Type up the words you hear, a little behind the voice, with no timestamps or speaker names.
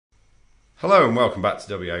Hello and welcome back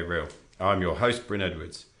to WA Real. I'm your host, Bryn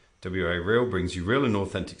Edwards. WA Real brings you real and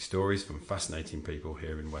authentic stories from fascinating people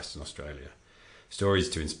here in Western Australia. Stories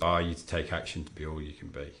to inspire you to take action to be all you can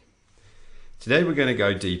be. Today we're going to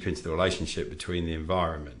go deep into the relationship between the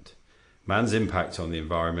environment, man's impact on the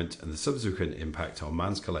environment and the subsequent impact on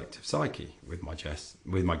man's collective psyche with my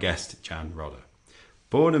guest Jan Rodda.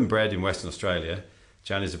 Born and bred in Western Australia,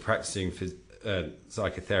 Jan is a practicing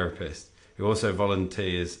psychotherapist who also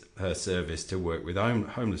volunteers her service to work with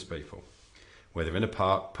homeless people, whether in a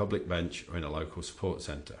park, public bench or in a local support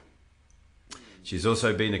centre. She's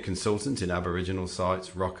also been a consultant in Aboriginal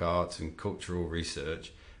sites, rock art and cultural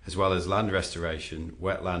research, as well as land restoration,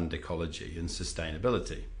 wetland ecology and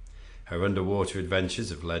sustainability. Her underwater adventures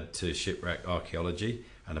have led to shipwreck archaeology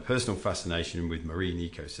and a personal fascination with marine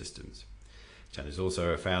ecosystems. Jan is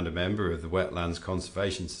also a founder member of the Wetlands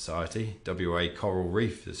Conservation Society, WA Coral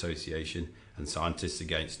Reef Association and Scientists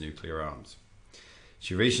Against Nuclear Arms.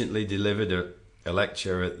 She recently delivered a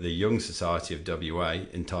lecture at the Young Society of WA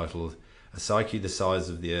entitled A Psyche the Size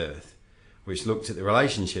of the Earth, which looked at the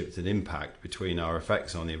relationships and impact between our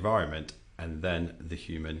effects on the environment and then the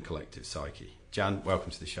human collective psyche. Jan,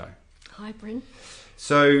 welcome to the show. Hi, Bryn.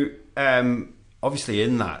 So, obviously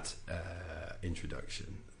in that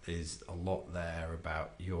introduction, there's a lot there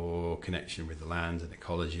about your connection with the land and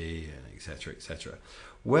ecology and etc. etc.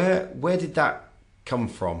 Where did that come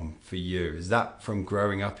from for you? Is that from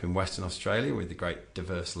growing up in Western Australia with the great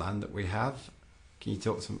diverse land that we have? Can you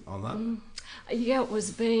talk some on that? Yeah, it was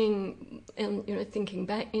being, thinking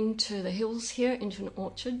back into the hills here, into an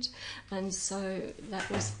orchard, and so that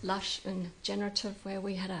was lush and generative, where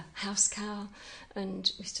we had a house cow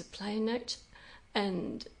and we used to play in it.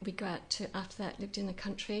 And we go out to, after that, lived in the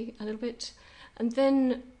country a little bit. And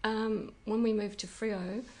then when we moved to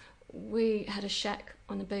Freo, we had a shack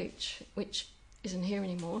on the beach, which isn't here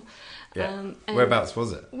anymore. Yeah. Whereabouts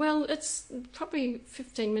was it? Well, it's probably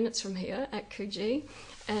 15 minutes from here at Coogee.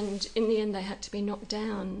 And in the end, they had to be knocked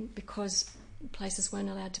down because places weren't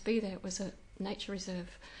allowed to be there. It was a nature reserve.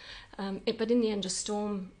 But in the end, a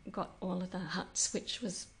storm got all of the huts, which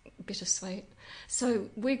was bittersweet. So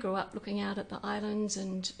we grew up looking out at the islands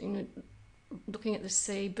and looking at the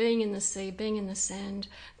sea, being in the sand,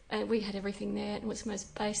 and we had everything there. It was the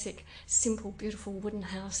most basic, simple, beautiful wooden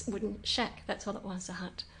house, wooden shack. That's all it was, a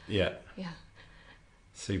hut. Yeah. Yeah.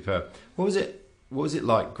 Superb. What was it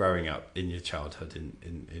like growing up in your childhood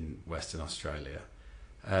in Western Australia?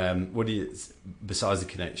 What do you, besides the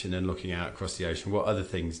connection and looking out across the ocean, what other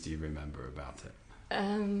things do you remember about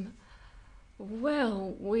it?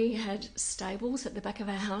 Well, we had stables at the back of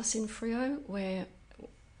our house in Freo where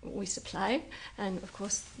we used to play, and of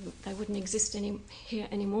course they wouldn't exist here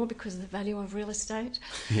anymore because of the value of real estate.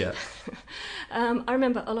 Yeah. I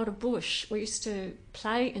remember a lot of bush. We used to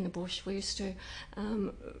play in the bush. We used to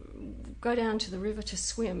go down to the river to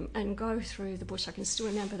swim and go through the bush. I can still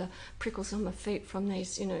remember the prickles on my feet from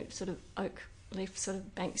these, sort of oak leaf sort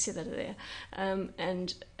of banks here that are there,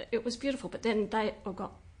 and it was beautiful. But then they all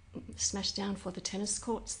got smashed down for the tennis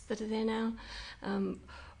courts that are there now.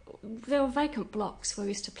 There were vacant blocks where we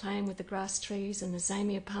used to play in with the grass trees and the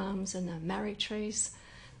zamia palms and the marri trees.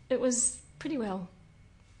 It was pretty well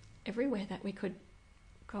everywhere that we could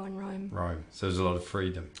go and roam. Right, so there's a lot of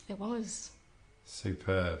freedom. There was.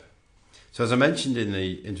 Superb. So as I mentioned in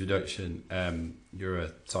the introduction, you're a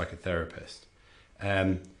psychotherapist.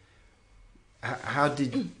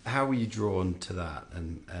 How were you drawn to that,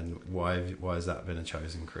 and why has that been a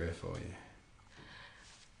chosen career for you?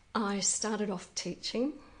 I started off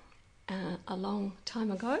teaching a long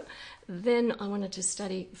time ago. Then I wanted to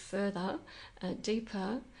study further,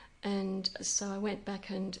 deeper, and so I went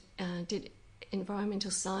back and did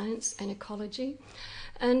environmental science and ecology.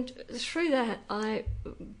 And through that I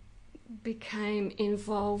became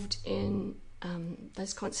involved in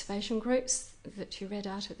those conservation groups that you read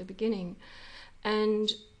out at the beginning.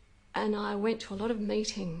 And I went to a lot of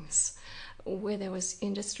meetings where there was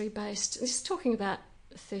industry-based, this is talking about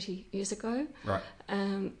 30 years ago. Right.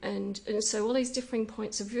 And so all these differing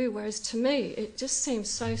points of view, whereas to me it just seems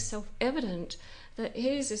so self-evident that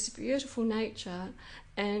here's this beautiful nature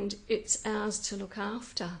and it's ours to look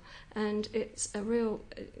after, and it's a real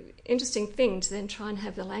interesting thing to then try and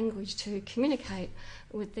have the language to communicate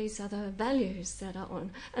with these other values that are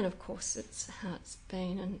on, and of course it's how it's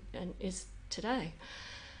been and is today.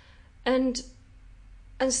 And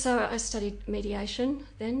so I studied mediation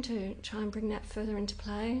then to try and bring that further into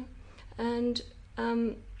play. And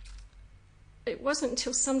it wasn't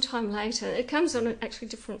until some time later, it comes on an actually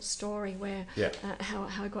different story where how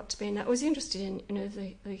I got to be in that. I was interested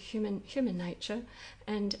in the human nature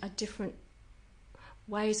and a different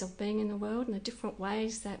ways of being in the world and the different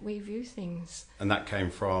ways that we view things. And that came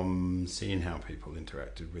from seeing how people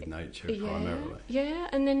interacted with nature primarily. Yeah,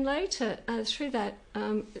 and then later through that,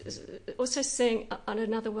 also seeing on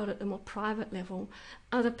another world at the more private level,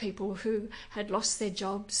 other people who had lost their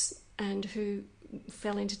jobs and who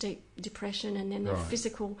fell into deep depression, and then their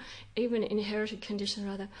physical, even inherited condition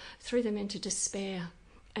rather, threw them into despair,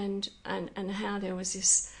 and how there was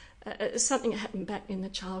this something that happened back in the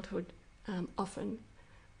childhood often,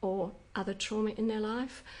 or other trauma in their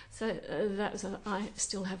life. So I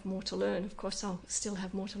still have more to learn. Of course, I'll still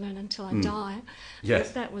have more to learn until I die. Yes.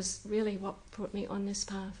 But that was really what put me on this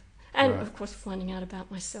path. And, of course, finding out about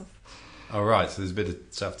myself. All right, so there's a bit of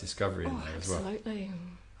self-discovery in there as well. Absolutely.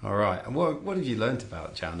 All right, and what have you learnt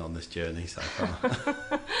about Jan on this journey so far?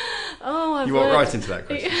 You walked right into that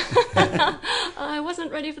question. I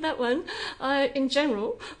wasn't ready for that one. In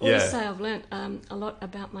general, I say I've learnt a lot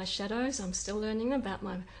about my shadows. I'm still learning about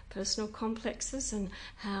my personal complexes and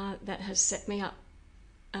how that has set me up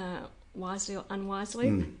wisely or unwisely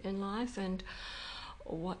in life, and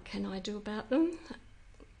what can I do about them.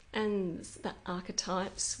 And the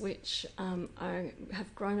archetypes which I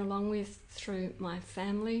have grown along with through my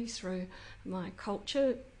family, through my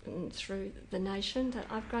culture, and through the nation that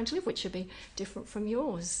I've grown to live, which would be different from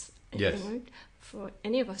yours. Yes. You know, for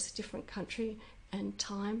any of us, a different country and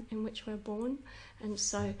time in which we're born. And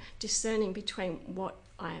so discerning between what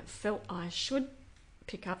I felt I should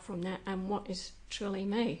pick up from that and what is truly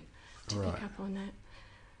me to pick up on that.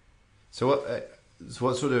 So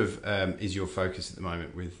what sort of is your focus at the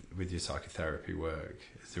moment with your psychotherapy work?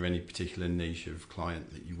 Is there any particular niche of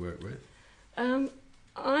client that you work with?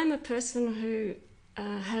 I'm a person who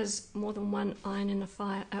has more than one iron in the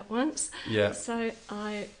fire at once. Yeah. So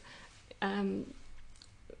I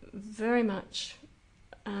very much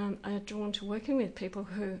are drawn to working with people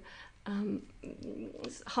who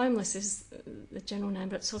homeless is the general name,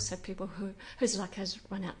 but it's also people whose luck has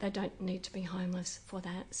run out. They don't need to be homeless for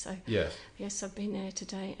that. So yes, I've been there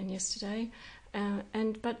today and yesterday,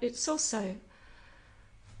 but it's also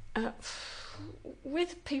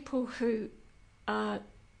with people who are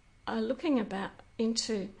looking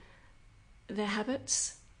into their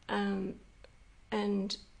habits and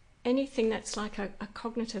anything that's like a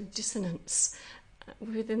cognitive dissonance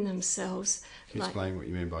within themselves. Can you explain what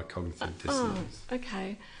you mean by cognitive dissonance?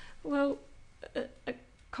 Okay. Well, a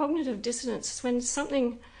cognitive dissonance is when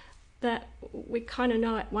something that we kind of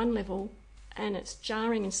know at one level and it's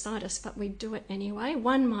jarring inside us, but we do it anyway.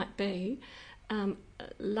 One might be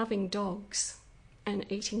loving dogs and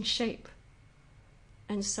eating sheep.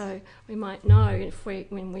 And so we might know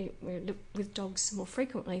when we live with dogs more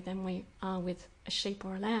frequently than we are with a sheep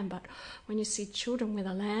or a lamb. But when you see children with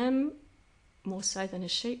a lamb, more so than a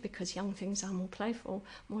sheep, because young things are more playful,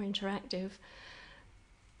 more interactive,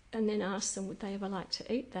 and then ask them would they ever like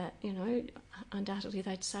to eat that, undoubtedly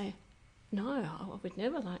they'd say, no, I would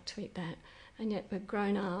never like to eat that. And yet we've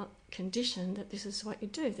grown up conditioned that this is what you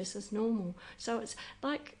do, this is normal. So it's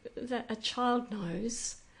like that a child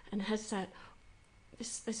knows and has that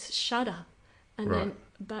this shudder, and then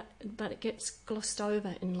but it gets glossed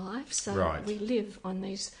over in life. So we live on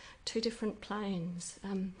these two different planes.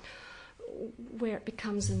 Where it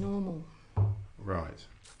becomes a normal. Right.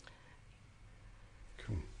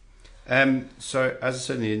 Cool. So, as I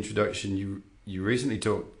said in the introduction, you recently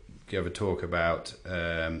gave a talk about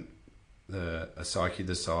a psyche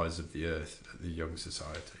the size of the Earth at the Young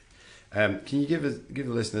Society. Can you give the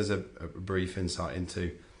listeners a brief insight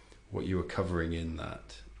into what you were covering in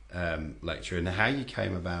that lecture and how you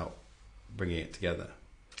came about bringing it together?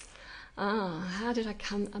 How did I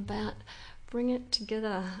come about bring it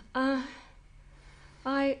together?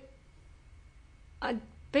 I'd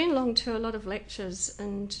been along to a lot of lectures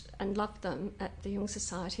and loved them at the Young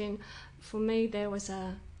Society, and for me there was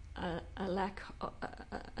a lack,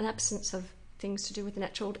 an absence of things to do with the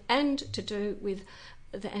natural world and to do with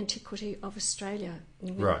the antiquity of Australia,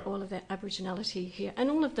 with all of that Aboriginality here,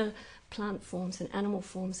 and all of the plant forms and animal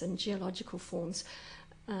forms and geological forms.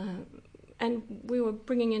 And we were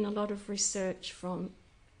bringing in a lot of research from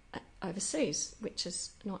overseas, which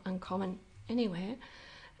is not uncommon anywhere.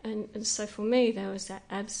 And so for me, there was that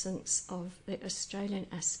absence of the Australian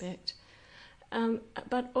aspect.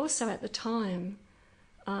 But also at the time,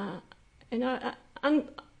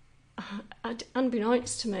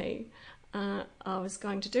 unbeknownst to me, I was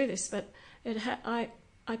going to do this, but I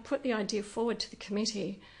put the idea forward to the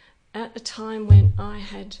committee at the time when I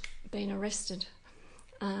had been arrested.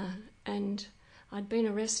 And I'd been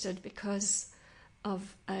arrested because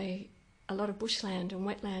of a lot of bushland and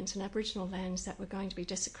wetlands and Aboriginal lands that were going to be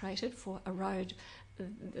desecrated for a road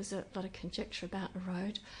there's a lot of conjecture about the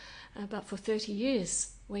road, but for 30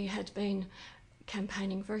 years we had been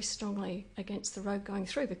campaigning very strongly against the road going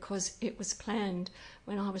through because it was planned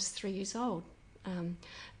when I was 3 years old,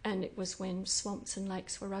 and it was when swamps and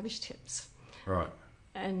lakes were rubbish tips. Right.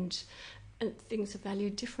 And things are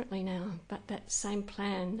valued differently now, but that same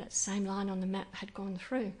plan, that same line on the map had gone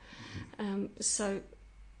through. So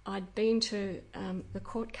I'd been to the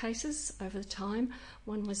court cases over the time.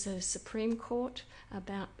 One was the Supreme Court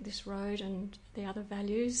about this road and the other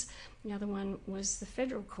values. The other one was the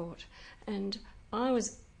Federal Court. And I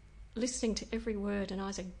was listening to every word, and I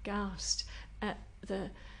was aghast at the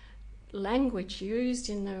language used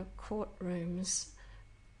in the courtrooms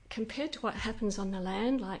compared to what happens on the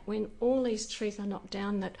land, like when all these trees are knocked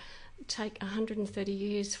down that take 130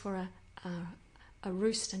 years for a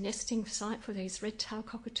roost, a nesting site for these red-tailed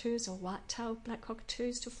cockatoos or white-tailed black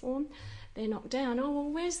cockatoos to form. They're knocked down. Oh,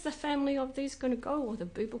 well, where's the family of these going to go? Or the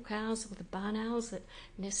booble owls or the barn owls that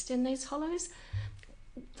nest in these hollows?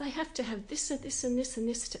 They have to have this and this and this and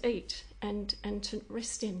this to eat and to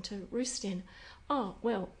rest in, to roost in. Oh,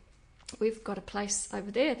 well, we've got a place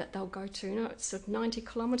over there that they'll go to. You know, it's sort of 90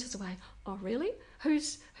 kilometres away. Oh, really?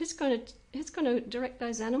 Who's going to direct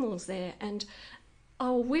those animals there? And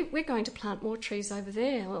oh, we're going to plant more trees over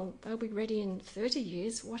there. Well, they'll be ready in 30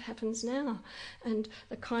 years. What happens now? And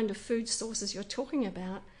the kind of food sources you're talking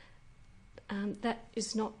about, that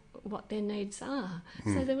is not what their needs are.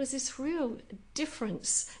 So there was this real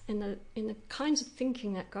difference in the kinds of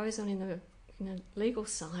thinking that goes on in the legal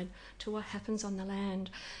side to what happens on the land.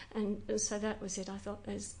 And so that was it. I thought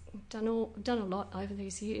there's done a lot over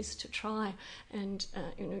these years to try, and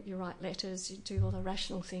you write letters, you do all the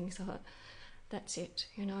rational things. I thought, that's it,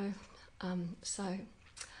 so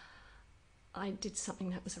I did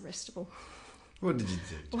something that was arrestable. What did you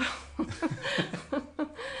do?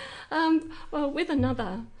 Well, with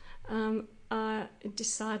another, I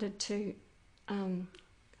decided to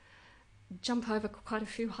jump over quite a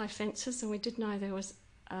few high fences, and we did know there was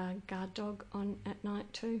a guard dog on at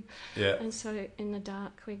night too. Yeah. And so in the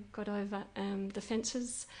dark we got over the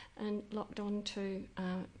fences and locked onto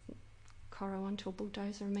Coro onto a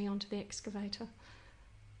bulldozer and me onto the excavator.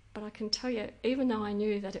 But I can tell you, even though I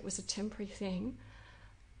knew that it was a temporary thing,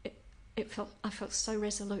 I felt so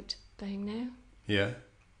resolute being there. Yeah.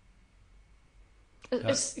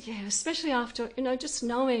 Especially after, just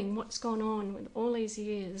knowing what's gone on with all these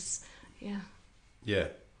years. Yeah. Yeah.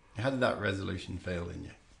 How did that resolution feel in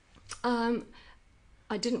you?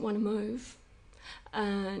 I didn't want to move,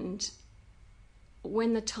 and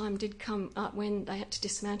when the time did come, when they had to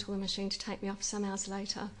dismantle the machine to take me off some hours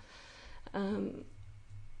later,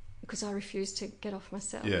 because I refused to get off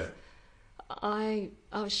myself, I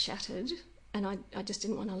was shattered, and I just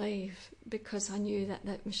didn't want to leave because I knew that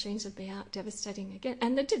the machines would be out devastating again.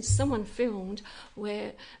 And they did. Someone filmed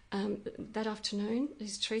where that afternoon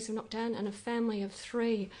these trees were knocked down, and a family of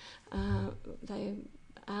 3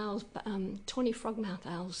 owls, 20 frogmouth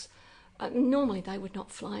owls. Normally they would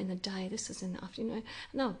not fly in the day. This was in the afternoon,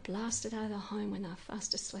 and they were blasted out of their home when they were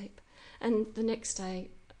fast asleep. And the next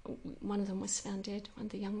day, one of them was found dead, one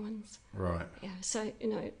of the young ones. Right. Yeah. So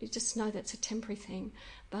you just know that's a temporary thing,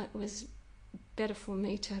 but it was better for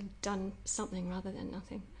me to have done something rather than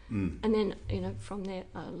nothing. And then from there,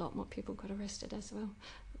 a lot more people got arrested as well,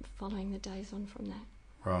 following the days on from that.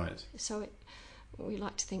 Right. So we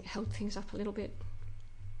like to think held things up a little bit.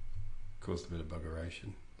 Caused a bit of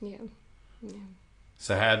buggeration. Yeah. Yeah.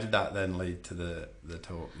 So how did that then lead to the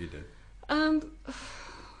talk you did?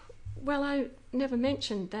 Well, I never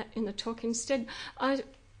mentioned that in the talk. Instead, I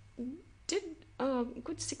did a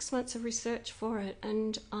good 6 months of research for it,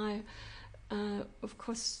 and I, of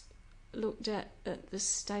course, looked at the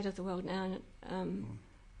state of the world now,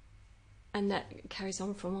 and that carries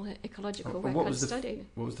on from all the ecological work I've studied.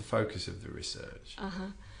 What was the focus of the research?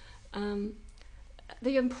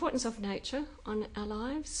 The importance of nature on our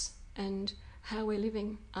lives and how we're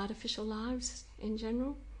living artificial lives in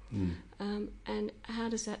general, and how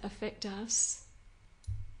does that affect us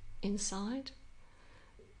inside.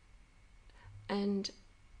 And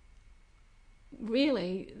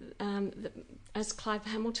really, as Clive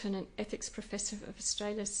Hamilton, an ethics professor of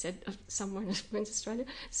Australia, said, somewhere in Australia,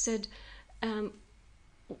 said,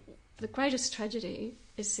 the greatest tragedy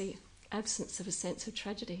is the absence of a sense of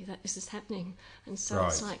tragedy that this is happening. And so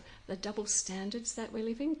It's like the double standards that we're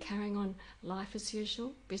living, carrying on life as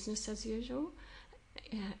usual, business as usual.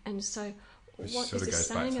 Yeah. And so Which what sort is of it goes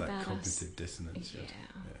saying back to that about cognitive us? dissonance. Yeah.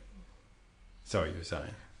 Sorry, you were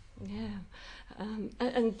saying?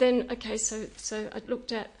 And then, okay, so I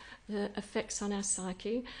looked at the effects on our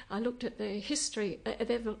psyche. I looked at the history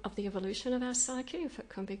of the evolution of our psyche, if it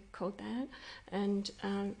can be called that, and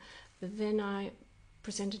then I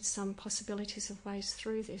presented some possibilities of ways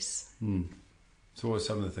through this. So what are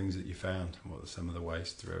some of the things that you found? What are some of the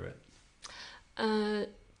ways through it?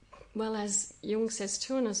 Well, as Jung says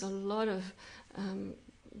too, and there's a lot of,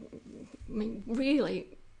 really,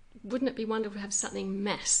 wouldn't it be wonderful to have something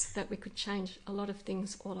mass that we could change a lot of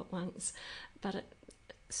things all at once? But it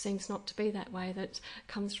seems not to be that way. That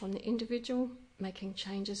comes from the individual making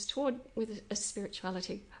changes with a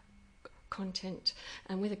spirituality content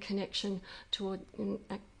and with a connection toward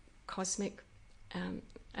a cosmic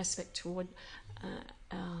aspect toward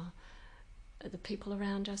the people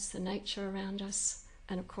around us, the nature around us,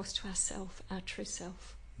 and of course to ourself, our true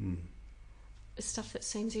self. Stuff that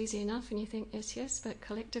seems easy enough, and you think yes, but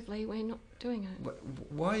collectively we're not doing it.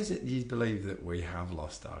 Why is it you believe that we have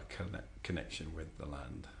lost our connection with the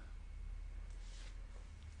land?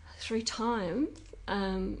 Through time,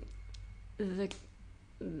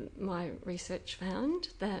 my research found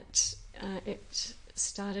that it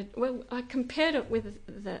started. Well, I compared it with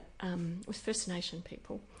First Nation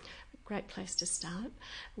people. Great place to start,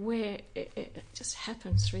 where it just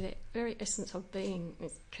happens through that very essence of being,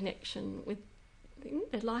 with connection with.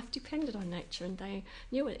 Their life depended on nature, and they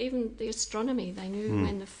knew it. Even the astronomy, they knew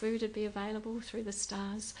when the food would be available through the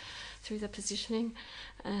stars, through the positioning,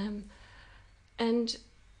 and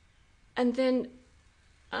then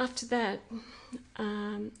after that,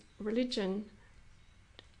 religion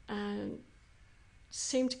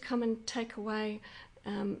seemed to come and take away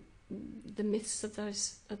the myths of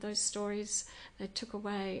those stories. They took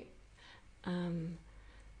away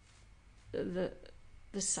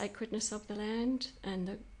the sacredness of the land, and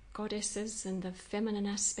the goddesses and the feminine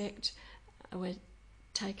aspect were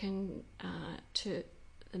taken to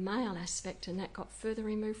the male aspect, and that got further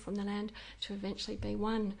removed from the land to eventually be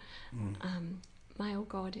one male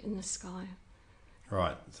god in the sky.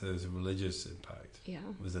 Right, so there's a religious impact. Yeah.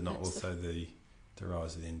 Was there not also the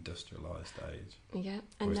rise of the industrialised age? Yeah.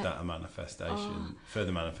 Or was that a manifestation,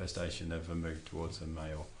 further manifestation of a move towards a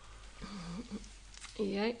male?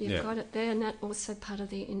 Yeah, you've got it there, and that also part of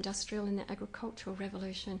the industrial and the agricultural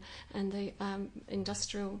revolution, and the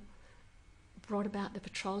industrial brought about the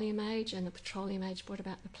petroleum age, and the petroleum age brought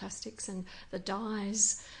about the plastics and the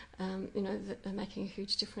dyes, that are making a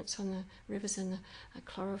huge difference on the rivers, and the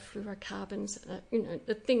chlorofluorocarbons,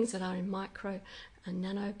 the things that are in micro and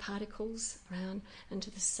nanoparticles around, and to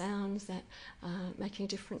the sounds that are making a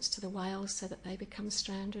difference to the whales so that they become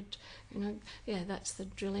stranded. That's the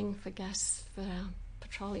drilling for gas for our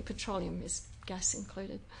petroleum. Petroleum is gas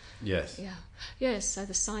included. Yes. Yeah, so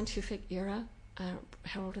the scientific era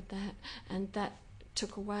heralded that, and that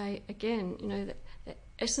took away, again, the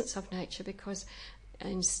essence of nature, because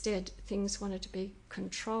instead things wanted to be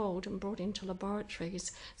controlled and brought into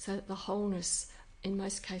laboratories so that the wholeness, in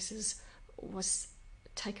most cases, was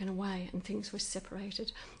taken away and things were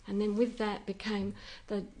separated. And then with that became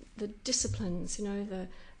the disciplines, the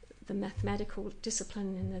mathematical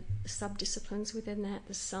discipline and the sub-disciplines within that,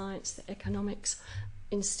 the science, the economics,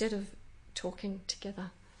 instead of talking together.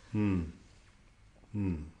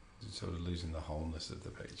 Sort of losing the wholeness of the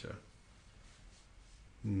picture.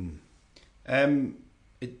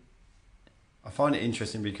 I find it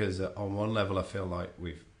interesting because on one level I feel like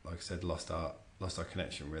we've, like I said, lost our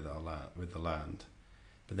connection with the land,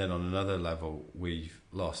 but then on another level we've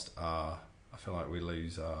lost I feel like we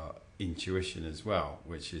lose our intuition as well,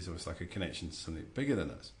 which is almost like a connection to something bigger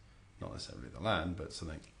than us, not necessarily the land, but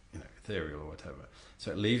something ethereal or whatever.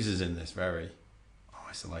 So it leaves us in this very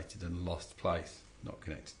isolated and lost place, not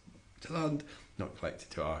connected to land, not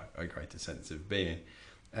connected to our greater sense of being.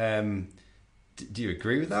 Do you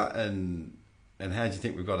agree with that? And how do you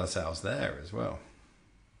think we've got ourselves there as well?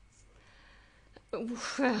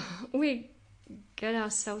 Well, we get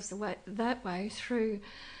ourselves that way through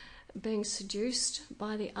being seduced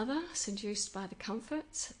by the other, seduced by the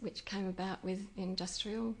comforts, which came about with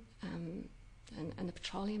industrial and the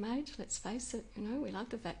petroleum age. Let's face it, we love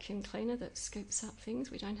the vacuum cleaner that scoops up things.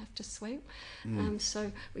 We don't have to sweep.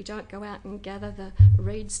 So we don't go out and gather the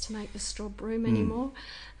reeds to make the straw broom anymore.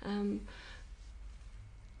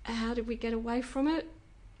 How did we get away from it?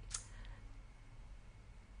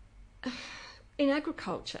 In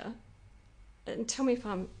agriculture, and tell me if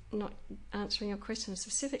I'm not answering your question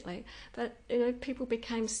specifically, but people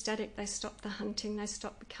became static. They stopped the hunting. They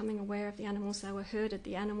stopped becoming aware of the animals. They were herded.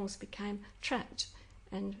 The animals became trapped,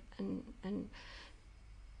 and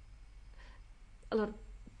a lot of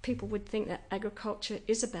people would think that agriculture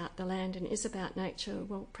is about the land and is about nature.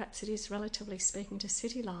 Well, perhaps it is, relatively speaking, to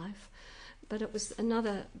city life, but it was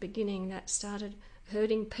another beginning that started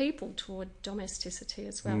herding people toward domesticity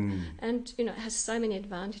as well. And, you know, it has so many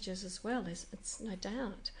advantages as well, it's no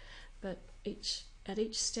doubt. But at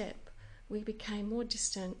each step, we became more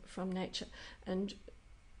distant from nature. And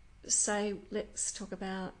say, let's talk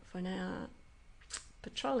about, for now,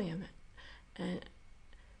 petroleum.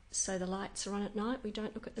 So the lights are on at night, we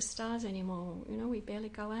don't look at the stars anymore, you know, we barely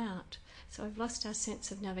go out. So we've lost our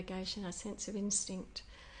sense of navigation, our sense of instinct,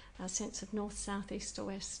 our sense of north, south, east or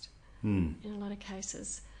west in a lot of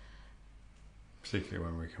cases. Particularly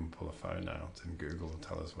when we can pull a phone out and Google will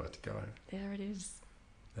tell us where to go. There it is.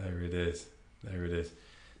 There it is. There it is.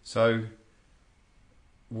 So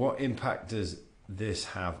what impact does this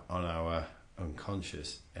have on our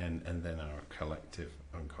unconscious and then our collective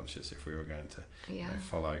unconscious, if we were going to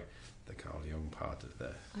follow the Carl Jung part of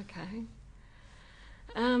this? Okay.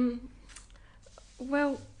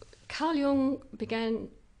 Well, Carl Jung began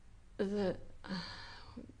the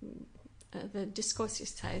discourse, you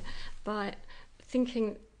say, by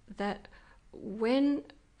thinking that when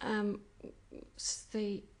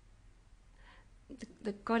the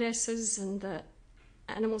goddesses and the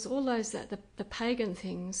animals, all those that the pagan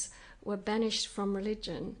things were banished from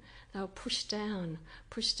religion, they were pushed down,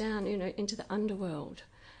 you know, into the underworld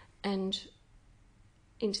and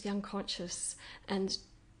into the unconscious, and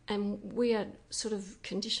we are sort of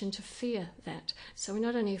conditioned to fear that. So we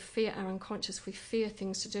not only fear our unconscious, we fear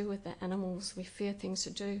things to do with the animals, we fear things to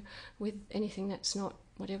do with anything that's not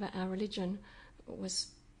whatever our religion was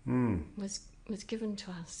given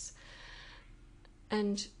to us.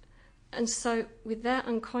 And so with that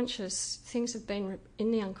unconscious, things have been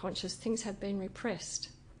things have been repressed.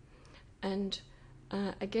 And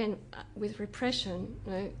again, with repression,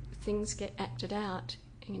 you know, things get acted out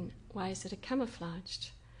in ways that are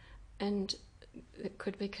camouflaged. And it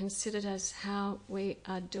could be considered as how we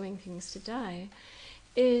are doing things today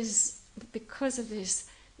is because of this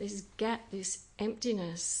gap, this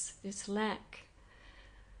emptiness, this lack.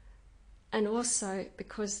 And also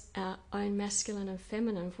because our own masculine and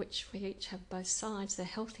feminine, of which we each have both sides, the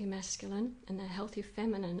healthy masculine and the healthy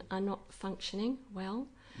feminine are not functioning well.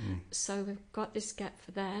 So we've got this gap for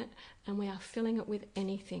that, and we are filling it with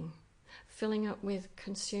anything. Filling it with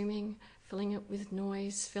consuming, filling it with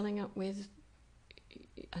noise, filling it with,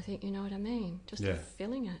 I think you know what I mean, just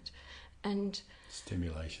filling it. And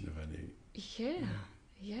stimulation of any...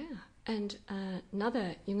 Yeah. And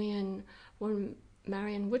another Jungian woman,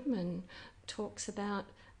 Marion Woodman, talks about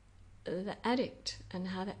the addict and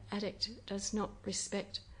how the addict does not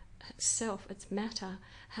respect self, its matter.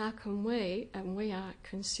 How can we, and we are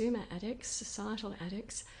consumer addicts, societal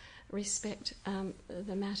addicts, respect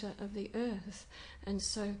the matter of the earth? And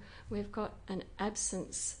so we've got an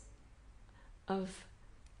absence of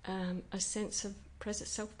a sense of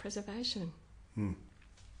self-preservation.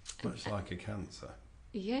 Much like a cancer.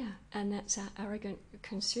 Yeah, and that's our arrogant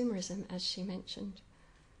consumerism, as she mentioned.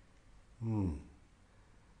 And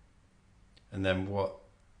then what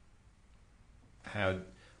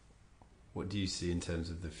do you see in terms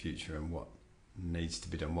of the future and what needs to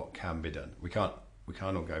be done, what can be done? We can't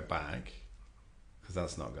all go back because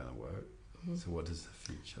that's not going to work. So what does the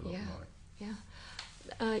future look like?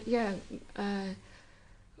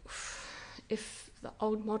 If the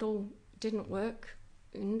old model didn't work,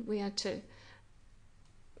 we had to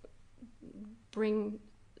bring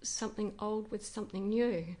something old with something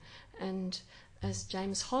new. And as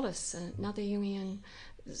James Hollis, another Jungian,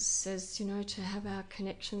 says, you know, to have our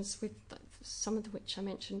connections with some of which I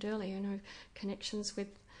mentioned earlier, you know, connections with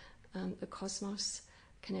the cosmos,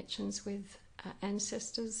 connections with our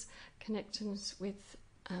ancestors, connections with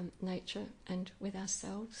nature and with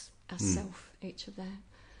ourselves, ourself, each of that.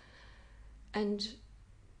 And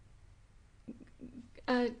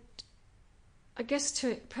I guess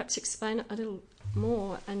to perhaps explain it a little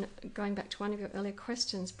more, and going back to one of your earlier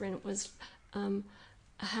questions, Bryn, was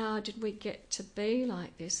how did we get to be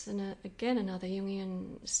like this? And again, another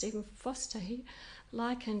Jungian, Stephen Foster, he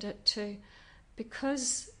likened it to,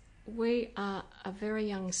 because we are a very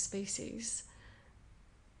young species,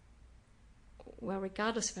 well,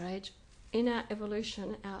 regardless of our age, in our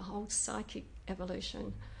evolution, our whole psychic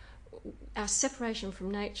evolution, our separation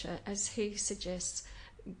from nature, as he suggests,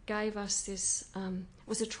 gave us this,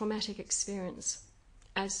 was a traumatic experience,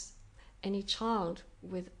 as any child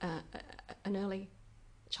with an early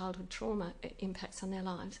childhood trauma impacts on their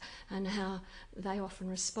lives, and how they often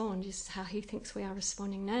respond is how he thinks we are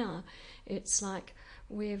responding now. It's like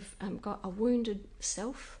we've got a wounded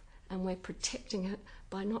self, and we're protecting it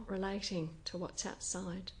by not relating to what's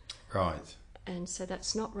outside. Right. And so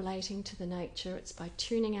that's not relating to the nature. It's by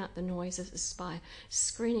tuning out the noises. It's by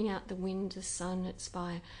screening out the wind, the sun. It's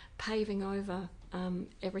by paving over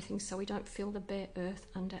everything so we don't feel the bare earth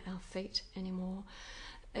under our feet anymore.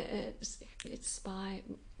 It's by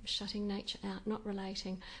shutting nature out, not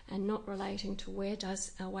relating to where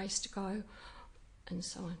does our waste go, and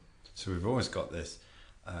so on. So we've always got this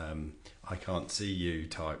I can't see you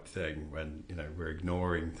type thing when, you know, we're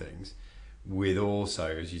ignoring things, with also,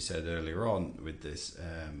 as you said earlier on, with this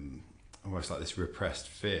almost like this repressed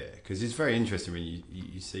fear. Because it's very interesting when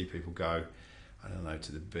you see people go, I don't know,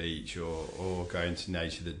 to the beach or go into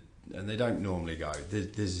nature and they don't normally go. There's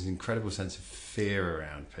this incredible sense of fear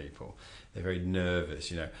around people. They're very nervous,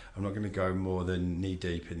 you know. I'm not going to go more than knee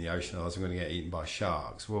deep in the ocean, otherwise I'm going to get eaten by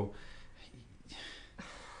sharks. Well,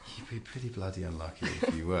 you'd be pretty bloody unlucky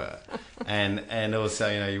if you were. And also,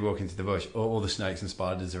 you know, you walk into the bush, all the snakes and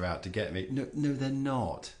spiders are out to get me. No, they're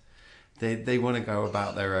not. They want to go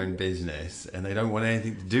about their own business, and they don't want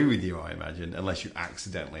anything to do with you, I imagine, unless you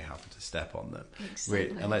accidentally happen to step on them.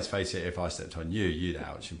 Exactly. And let's face it, if I stepped on you, you'd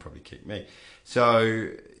ouch and probably kick me. So,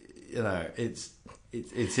 you know, it's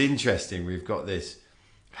interesting. We've got this,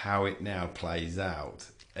 how it now plays out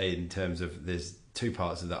in terms of there's two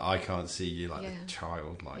parts of that. I can't see you like a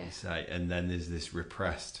child, like you say, and then there's this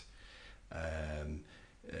repressed. The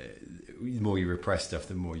more you repress stuff,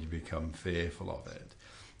 the more you become fearful of it.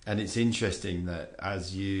 And it's interesting that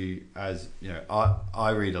as you know, I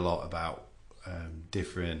read a lot about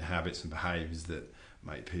different habits and behaviours that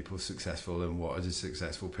make people successful and what do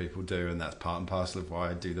successful people do, and that's part and parcel of why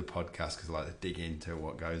I do the podcast, because I like to dig into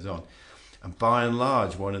what goes on. And by and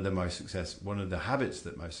large, one of the habits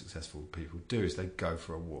that most successful people do is they go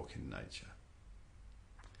for a walk in nature.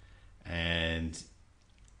 And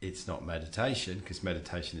it's not meditation, because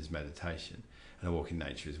meditation is meditation, and a walk in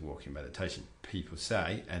nature is walking meditation. People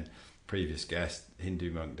say, and previous guest, Hindu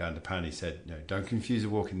monk Dandapani, said, no, don't confuse a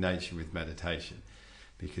walk in nature with meditation,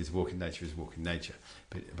 because walk in nature is walk in nature.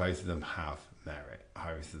 But both of them have merit.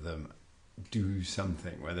 Both of them do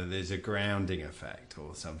something, whether there's a grounding effect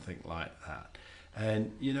or something like that.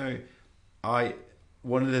 And, you know,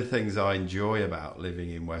 one of the things I enjoy about living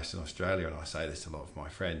in Western Australia, and I say this to a lot of my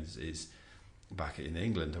friends, is back in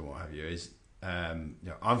England and what have you, is you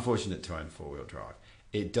know, I'm fortunate to own 4-wheel drive.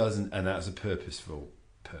 It doesn't, and that's a purposeful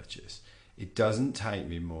purchase. It doesn't take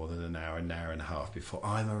me more than an hour and a half before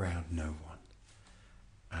I'm around no one,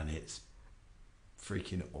 and it's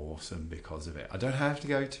freaking awesome because of it. I don't have to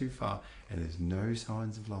go too far, and there's no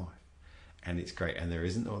signs of life, and it's great, and there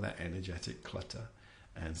isn't all that energetic clutter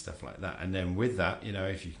and stuff like that. And then with that, you know,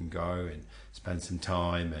 if you can go and spend some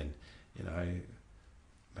time and, you know,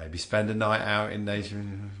 maybe spend a night out in nature,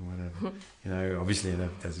 whatever, you know, obviously in a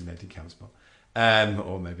designated camp spot,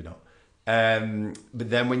 or maybe not. But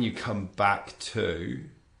then when you come back to,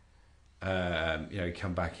 you know,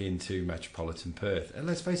 come back into metropolitan Perth, and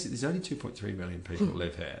let's face it, there's only 2.3 million people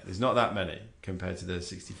live here. There's not that many compared to the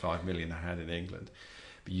 65 million I had in England.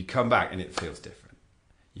 But you come back and it feels different.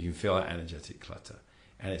 You can feel that energetic clutter,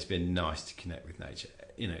 and it's been nice to connect with nature.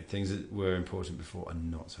 You know, things that were important before are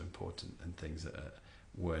not so important, and things that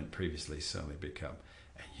weren't previously suddenly become.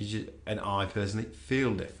 And I personally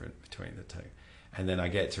feel different between the two. And then I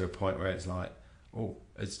get to a point where it's like, oh,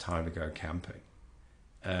 it's time to go camping.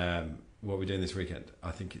 What we're doing this weekend,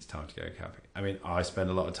 I think it's time to go camping. I mean, I spend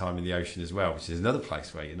a lot of time in the ocean as well, which is another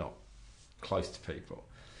place where you're not close to people.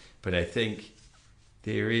 But I think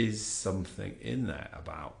there is something in there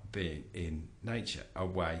about being in nature,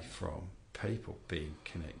 away from people, being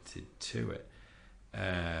connected to it,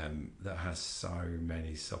 that has so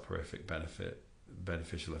many soporific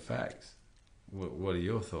beneficial effects. What are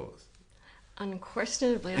your thoughts?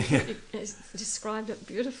 Unquestionably, I think you described it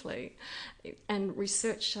beautifully, and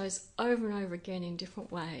research shows over and over again in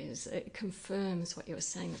different ways. It confirms what you were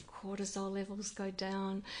saying, that cortisol levels go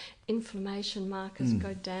down, inflammation markers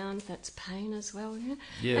go down, that's pain as well.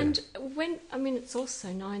 Yeah? And it's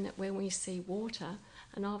also known that when we see water,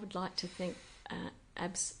 and I would like to think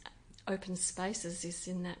open spaces is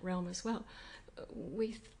in that realm as well,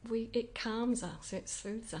 it calms us, it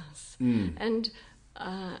soothes us. And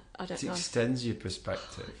I don't know. It extends your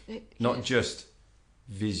perspective, not just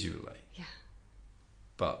visually,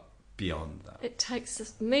 but beyond that. It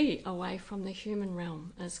takes me away from the human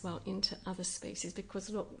realm as well into other species, because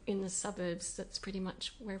look, in the suburbs, that's pretty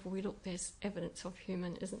much wherever we look, there's evidence of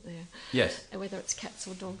human, isn't there? Yes. Whether it's cats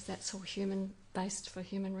or dogs, that's all human based for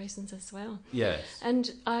human reasons as well. Yes. And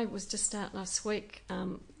I was just out last week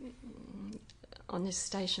on this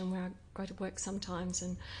station where I go to work sometimes,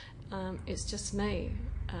 and it's just me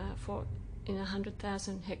for in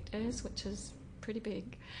 100,000 hectares, which is pretty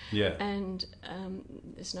big. Yeah. And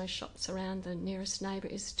there's no shops around. The nearest neighbour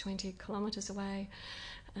is 20 kilometres away.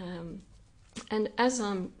 And as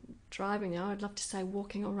I'm driving there, I'd love to say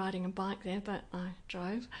walking or riding a bike there, but I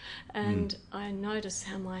drove, and I notice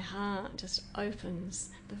how my heart just opens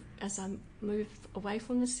as I move away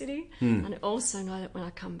from the city. And I also know that when I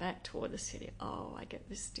come back toward the city, I get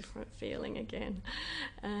this different feeling again.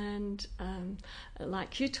 And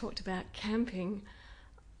like you talked about camping,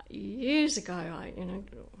 years ago, a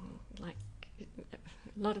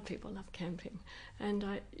lot of people love camping, and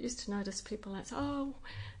I used to notice people that say,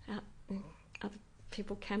 other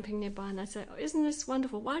people camping nearby, and they say, isn't this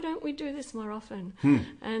wonderful? Why don't we do this more often?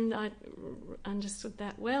 And I understood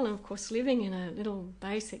that well, and of course living in a little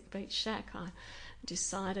basic beach shack, I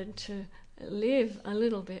decided to live a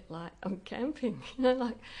little bit like I'm camping,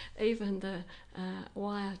 like even the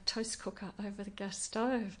wire toast cooker over the gas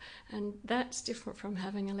stove, and that's different from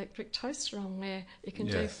having electric toaster on where you can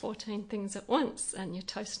do 14 things at once and your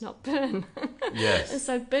toast not burn. Yes. And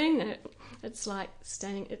so being there, it's like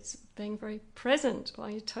it's being very present while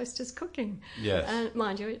your toast is cooking. Yes. And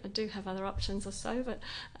mind you, I do have other options or so, but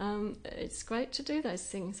it's great to do those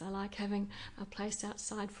things. I like having a place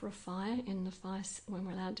outside for a fire in the fire when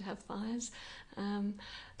we're allowed to have fires.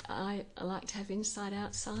 I like to have inside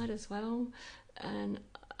outside as well, and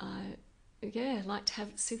I like to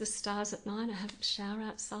see the stars at night. I have a shower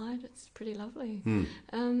outside. It's pretty lovely.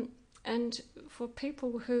 And for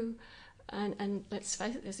people who and let's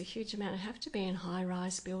face it, there's a huge amount. I have to be in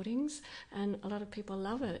high-rise buildings, and a lot of people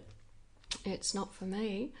love it. It's not for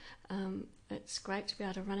me. It's great to be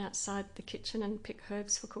able to run outside the kitchen and pick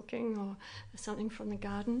herbs for cooking or something from the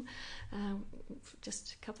garden,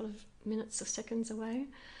 just a couple of minutes or seconds away.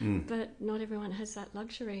 But not everyone has that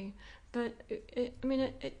luxury. But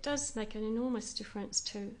it does make an enormous difference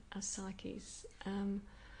to our psyches.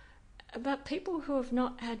 But people who have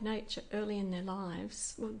not had nature early in their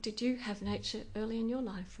lives, well, did you have nature early in your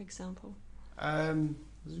life, for example? That's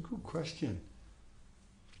a good question.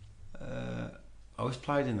 I always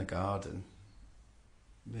played in the garden.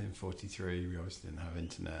 Being 43, we obviously didn't have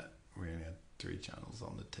internet. We only had 3 channels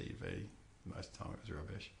on the TV. Most of the time it was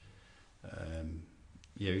rubbish.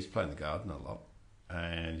 We used to play in the garden a lot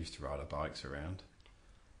and used to ride our bikes around.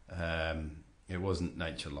 It wasn't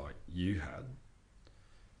nature like you had.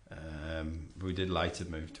 We did later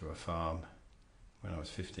move to a farm when I was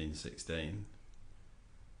 15, 16.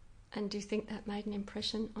 And do you think that made an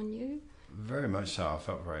impression on you? Very much so. I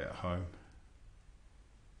felt very at home.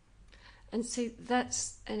 And see,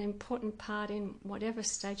 that's an important part in whatever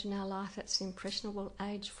stage in our life. That's an impressionable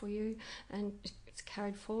age for you, and it's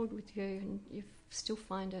carried forward with you, and you still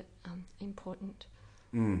find it important.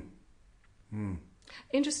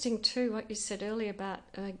 Interesting too, what you said earlier about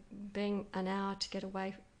being an hour to get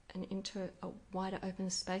away and into a wider open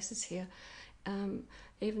spaces here.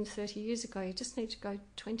 Even 30 years ago, you just need to go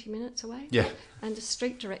 20 minutes away. Yeah. And the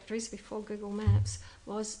street directories before Google Maps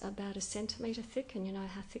was about 1 centimetre thick, and you know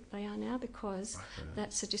how thick they are now because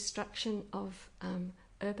that's a destruction of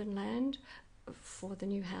urban land for the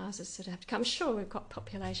new houses that have to come. Sure, we've got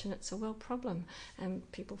population, it's a world problem,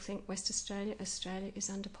 and people think Australia is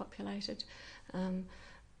underpopulated.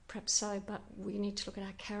 Perhaps so, but we need to look at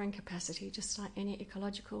our carrying capacity, just like any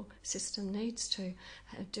ecological system needs to.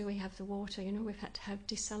 Do we have the water? You know, we've had to have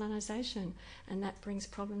desalinisation, and that brings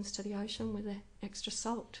problems to the ocean with the extra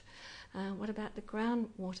salt. What about the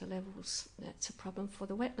groundwater levels? That's a problem for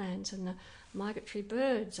the wetlands and the migratory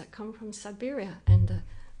birds that come from Siberia and the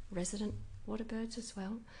resident water birds as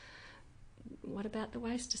well. What about the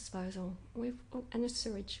waste disposal? And the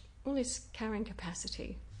sewage, all this carrying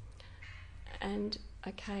capacity. And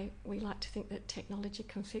okay, we like to think that technology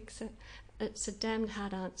can fix it. It's a damned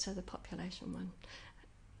hard answer, the population one.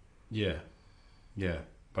 Yeah.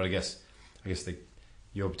 But I guess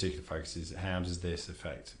your particular focus is how does this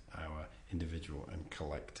affect our individual and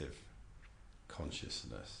collective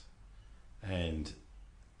consciousness, and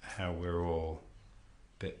how we're all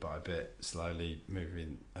bit by bit slowly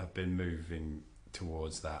have been moving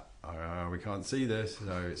towards that. We can't see this,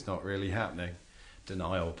 so it's not really happening.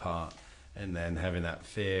 Denial part. And then having that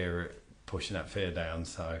fear, pushing that fear down.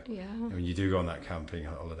 So when you do go on that camping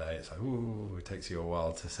holiday, it's like, it takes you a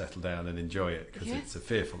while to settle down and enjoy it because it's a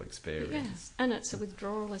fearful experience. Yes, and it's a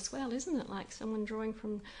withdrawal as well, isn't it? Like someone drawing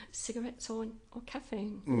from cigarettes or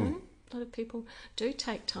caffeine. You know? A lot of people do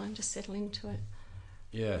take time to settle into it.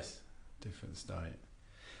 Yes, different state.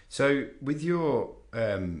 So with your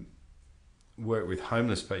work with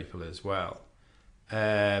homeless people as well,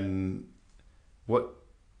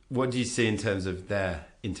 what do you see in terms of their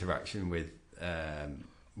interaction with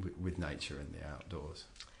with nature and the outdoors?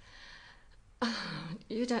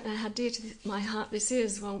 You don't know how dear to my heart this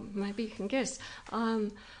is. Well, maybe you can guess.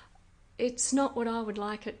 It's not what I would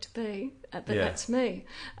like it to be, but that's me.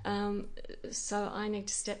 So I need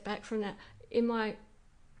to step back from that. The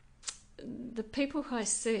people who I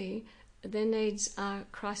see, their needs are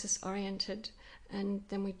crisis-oriented, and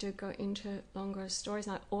then we do go into longer stories.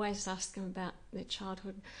 And I always ask them about their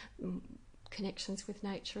childhood connections with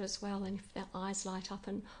nature as well, and if their eyes light up,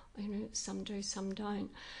 and some do, some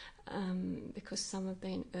don't, because some have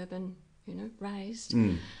been urban, raised.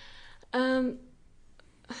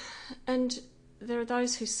 And there are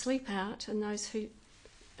those who sleep out, and those who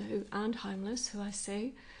aren't homeless, who I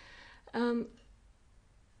see, and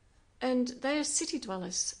they are city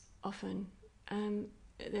dwellers often.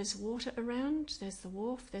 There's water around, there's the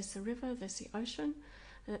wharf, there's the river, there's the ocean.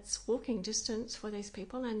 That's walking distance for these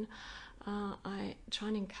people, and I try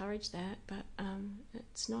and encourage that, but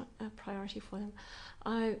it's not a priority for them.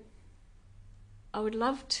 I would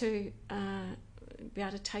love to be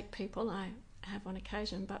able to take people. I have on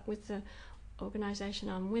occasion, but with the organisation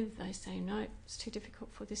I'm with, they say no, it's too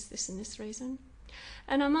difficult for this and this reason.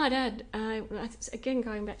 And I might add, again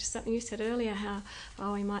going back to something you said earlier, how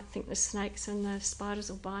we might think the snakes and the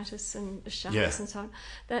spiders will bite us and the sharks and so on,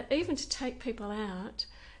 that even to take people out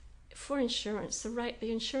for insurance,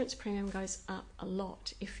 the insurance premium goes up a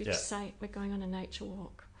lot if you say we're going on a nature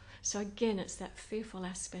walk. So again, it's that fearful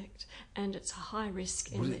aspect, and it's a high risk.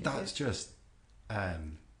 That's just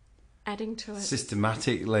adding to it,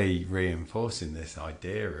 systematically reinforcing this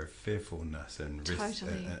idea of fearfulness and risk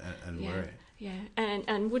and worry. Yeah,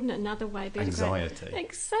 and wouldn't another way be anxiety?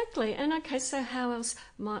 Exactly. And okay, so how else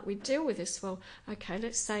might we deal with this? Well, okay,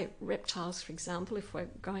 let's say reptiles, for example, if we're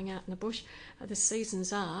going out in the bush, the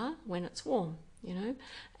seasons are when it's warm,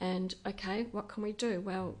 and okay, what can we do?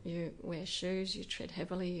 Well, you wear shoes, you tread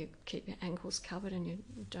heavily, you keep your ankles covered, and you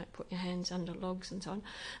don't put your hands under logs and so on.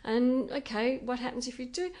 And okay, what happens if you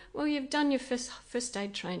do? Well, you've done your first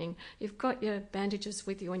aid training, you've got your bandages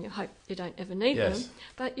with you, and you hope you don't ever need them,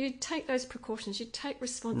 but you take those precautions, you take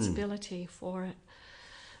responsibility for it.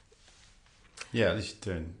 Yeah, at least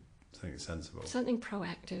you're doing something sensible, something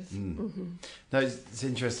proactive. No, it's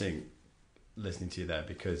interesting listening to you there,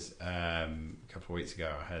 because a couple of weeks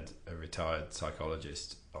ago I had a retired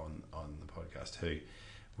psychologist on the podcast who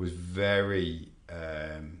was very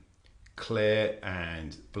clear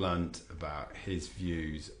and blunt about his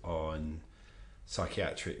views on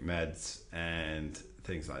psychiatric meds and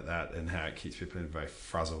things like that, and how it keeps people in a very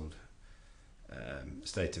frazzled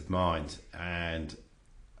state of mind. And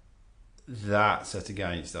that set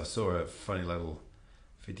against, I saw a funny little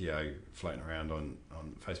video floating around on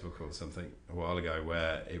Facebook or something a while ago,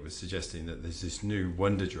 where it was suggesting that there's this new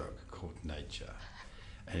wonder drug called nature,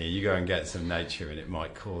 and you go and get some nature and it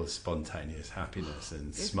might cause spontaneous happiness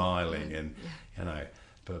and smiling, and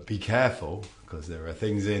but be careful, because there are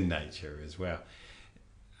things in nature as well.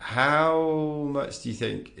 How much do you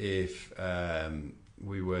think, if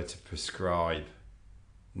we were to prescribe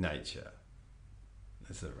nature,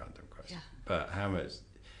 that's a random question, but how much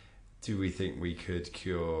do we think we could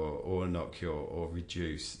cure or not cure or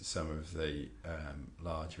reduce some of the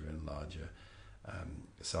larger and larger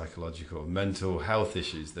psychological, mental health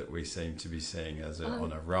issues that we seem to be seeing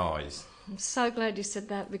on a rise? I'm so glad you said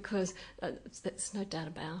that, because there's no doubt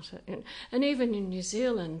about it. And even in New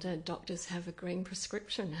Zealand, doctors have a green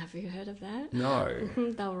prescription. Have you heard of that? No.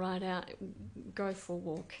 They'll write out, go for a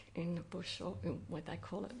walk in the bush, or what they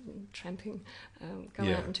call it, tramping, go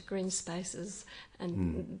out into green spaces,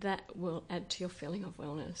 and that will add to your feeling of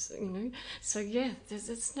wellness, So yeah,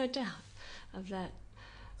 there's no doubt of that.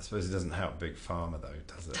 I suppose it doesn't help Big Pharma though,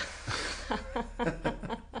 does it?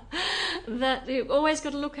 That you've always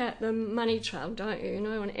got to look at the money trail, don't you?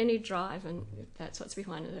 On any drive, and that's what's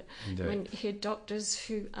behind it. Indeed. When you hear doctors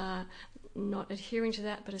who are not adhering to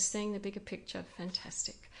that, but are seeing the bigger picture,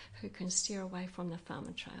 fantastic. Who can steer away from the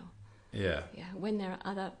pharma trail? Yeah. Yeah. When there are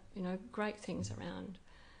other, great things around,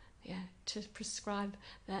 to prescribe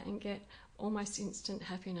that and get almost instant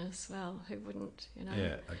happiness. Well, who wouldn't,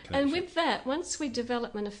 Yeah. And with that, once we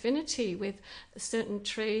develop an affinity with certain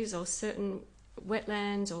trees or certain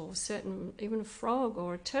wetlands or certain, even a frog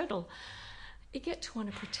or a turtle, you get to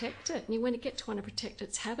want to protect it. And when you get to want to protect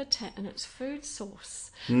its habitat and its food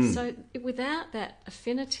source. So without that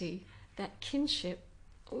affinity, that kinship,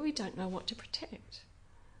 we don't know what to protect.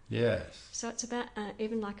 Yes. So it's about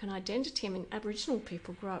even like an identity. I mean, Aboriginal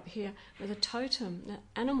people grew up here with a totem, an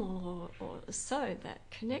animal or so that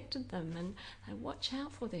connected them, and they watch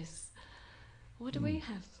out for this. What do we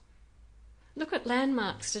have? Look at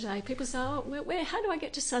landmarks today. People say, oh, where? How do I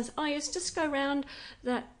get to Sunset? Oh, yes, just go round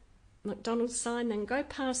that McDonald's sign, then go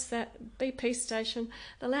past that BP station.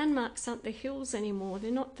 The landmarks aren't the hills anymore.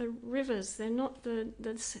 They're not the rivers. They're not the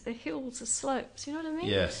hills, the slopes. You know what I mean?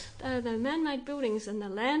 Yes. The man-made buildings and the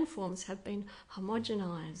landforms have been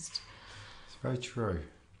homogenised. It's very true.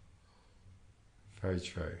 Very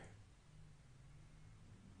true.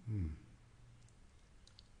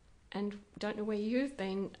 And don't know where you've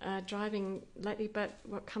been driving lately, but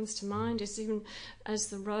what comes to mind is even as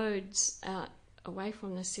the roads out away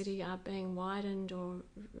from the city are being widened, or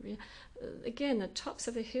again the tops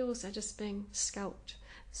of the hills are just being sculpted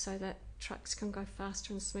so that trucks can go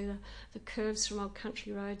faster and smoother. The curves from old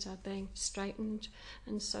country roads are being straightened,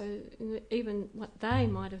 and so even what they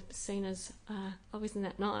might have seen as oh, isn't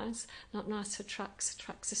that nice, not nice for trucks.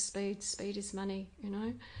 Trucks are speed is money, you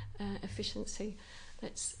know, efficiency.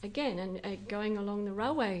 That's again, and going along the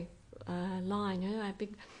railway line, you know, a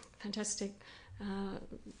big fantastic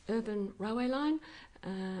urban railway line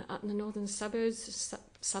up in the northern suburbs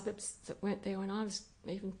that weren't there when I was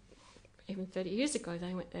even 30 years ago.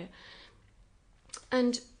 They went there,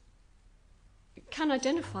 and can't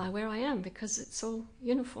identify where I am because it's all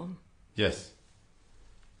uniform. Yes.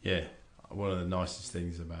 Yeah. One of the nicest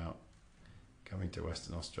things about coming to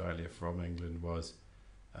Western Australia from England was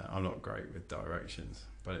I'm not great with directions,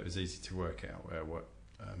 but it was easy to work out where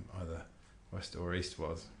either west or east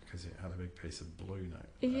was, because it had a big piece of blue note.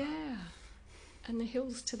 Yeah, and the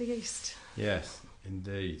hills to the east. Yes,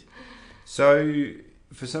 indeed. So,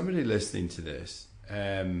 for somebody listening to this,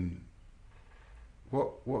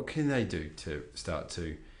 what can they do to start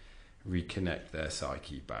to reconnect their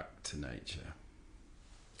psyche back to nature?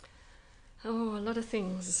 Oh, a lot of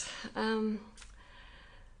things.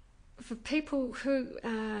 For people who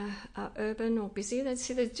are urban or busy, there's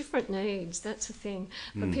different needs. That's the thing.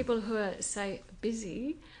 For people who are, say,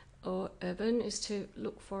 busy or urban, is to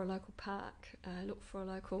look for a local park, look for a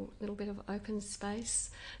local little bit of open space,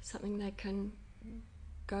 something they can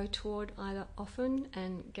go toward either often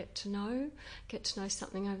and get to know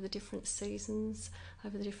something over the different seasons,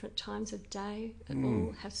 over the different times of day, that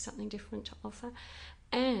all have something different to offer,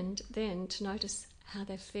 and then to notice how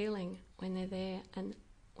they're feeling when they're there and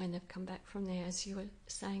when they've come back from there, as you were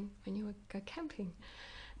saying when you go camping,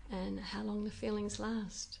 and how long the feelings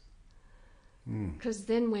last. Because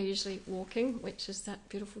then we're usually walking, which is that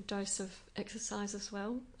beautiful dose of exercise as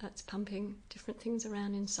well. That's pumping different things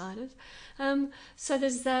around inside us. So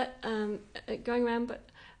there's that going around,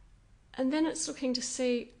 and then it's looking to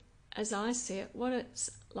see, as I see it, what its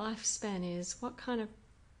lifespan is. What kind of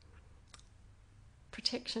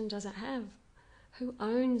protection does it have? Who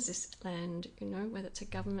owns this land, you know, whether it's a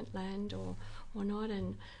government land or not,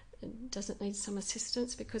 and does it need some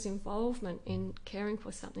assistance, because involvement in caring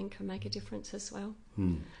for something can make a difference as well.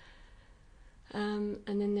 And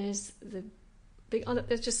then there's the big,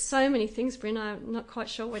 there's just so many things, Bryn, I'm not quite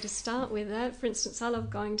sure where to start with that. For instance, I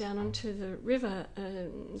love going down onto the river.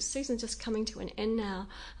 Season's just coming to an end now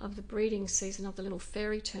of the breeding season of the little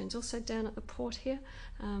fairy terns, also down at the port here.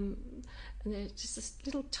 And they're just this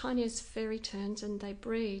little tiniest fairy terns, and they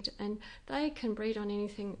breed, and they can breed on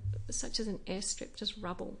anything such as an airstrip, just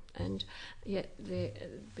rubble, and yet they're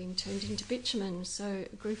being turned into bitumen. So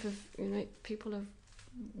a group of people have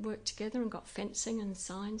worked together and got fencing and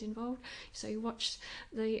signs involved. So you watch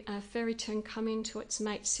the fairy tern come into its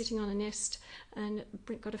mate sitting on a nest, and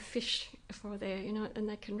got a fish for there, and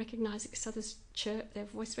they can recognise each other's chirp, their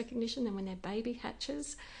voice recognition. Then when their baby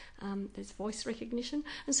hatches, there's voice recognition.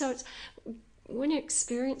 And so it's when you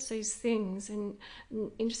experience these things, and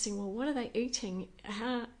interesting, well, what are they eating?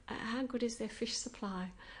 How good is their fish supply?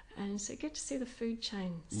 And so you get to see the food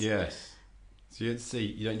chains. Yes. So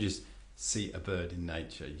you don't just see a bird in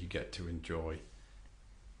nature, you get to enjoy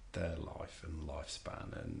their life and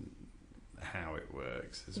lifespan and how it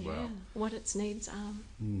works as well. What its needs are.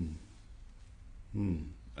 And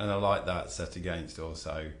I like that set against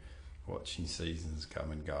also watching seasons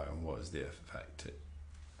come and go, and what is the effect it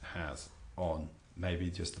has on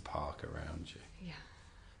maybe just the park around you. Yeah.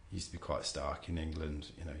 It used to be quite stark in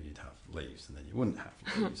England, you'd have leaves and then you wouldn't have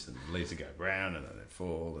leaves, and the leaves would go brown and then they'd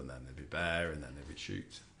fall and then they'd be bare and then they'd be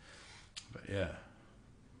shoots. But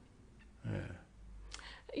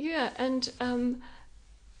and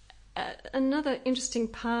another interesting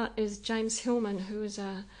part is James Hillman, who is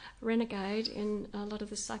a renegade in a lot of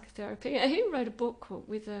the psychotherapy. He wrote a book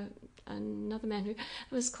with another man who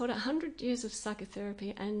was called 100 Years of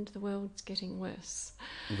Psychotherapy and the World's Getting Worse.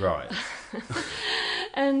 Right.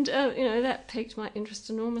 And, that piqued my interest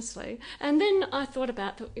enormously. And then I thought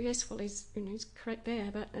about, yes, well, he's correct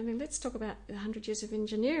there, but let's talk about 100 years of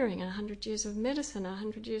engineering, 100 years of medicine,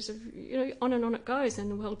 100 years of, on and on it goes,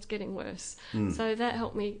 and the world's getting worse. So that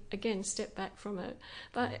helped me, again, step back from it.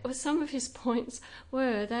 But some of his points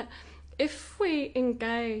were that if we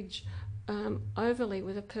engage overly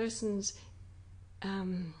with a person's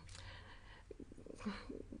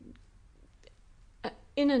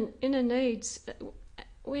inner needs,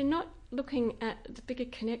 we're not looking at the bigger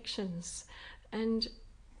connections, and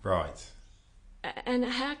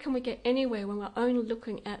how can we get anywhere when we're only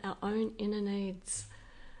looking at our own inner needs?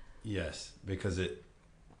 Yes, because it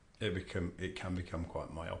can become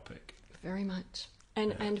quite myopic. Very much.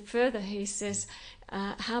 And further, he says,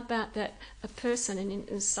 how about that a person, and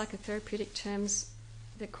in psychotherapeutic terms,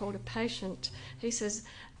 they're called a patient. He says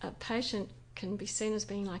a patient can be seen as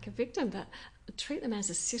being like a victim, but treat them as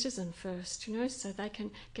a citizen first, so they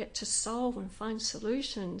can get to solve and find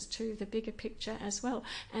solutions to the bigger picture as well,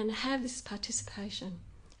 and have this participation.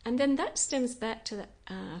 And then that stems back to the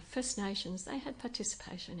First Nations. They had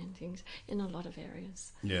participation in things in a lot of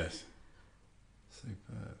areas. Yes.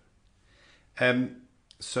 Superb.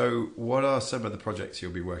 So what are some of the projects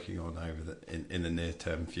you'll be working on over in the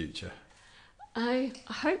near-term future? I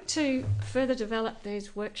hope to further develop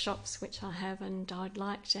these workshops, which I have, and I'd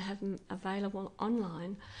like to have them available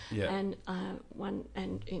online, and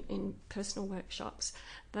in personal workshops.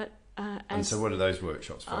 But and so, what are those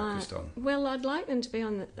workshops focused on? Well, I'd like them to be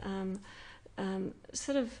on the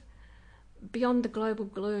sort of beyond the global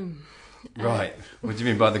gloom. Right. What do you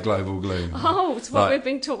mean by the global gloom? Oh, it's what we've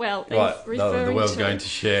been taught. Well, the world's going to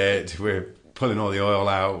shit. We're pulling all the oil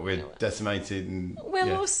out, we're decimated. And,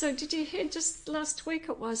 also, did you hear just last week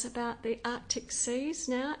it was about the Arctic seas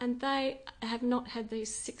now, and they have not had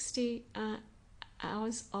these 60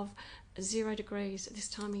 hours of 0 degrees at this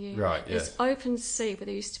time of year. Right, yes. It's open sea where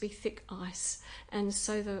there used to be thick ice, and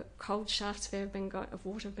so the cold shafts of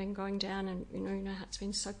water have been going down, and you know how it's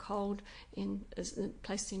been so cold in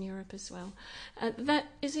places in Europe as well. That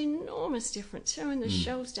is enormous difference, and the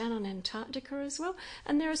shelves down on Antarctica as well.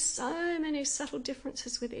 And there are so many subtle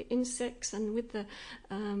differences with the insects and with the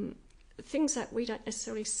things that we don't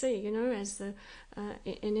necessarily see, as and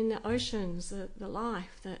in the oceans, the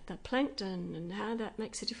life, the plankton, and how that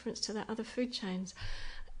makes a difference to the other food chains.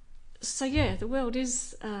 So the world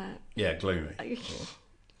is gloomy.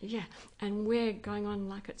 Yeah, and we're going on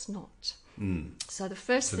like it's not. So the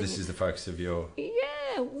first thing. So this is the focus of your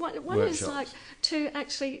one workshops. is like to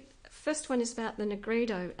actually. First one is about the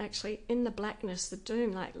Negredo, actually in the blackness, the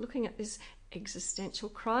doom, like looking at this existential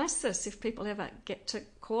crisis, if people ever get to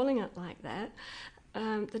calling it like that,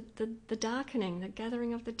 the darkening, the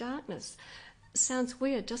gathering of the darkness. Sounds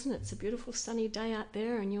weird, doesn't it? It's a beautiful sunny day out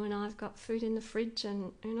there, and you and I have got food in the fridge,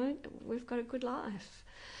 and we've got a good life,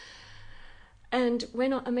 and we're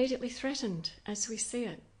not immediately threatened as we see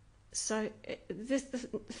it. So the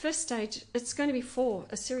first stage, it's going to be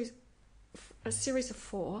a series of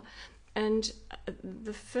 4, and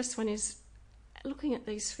the first one is looking at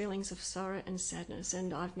these feelings of sorrow and sadness,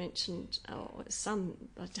 and I've mentioned some,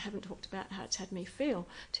 but I haven't talked about how it's had me feel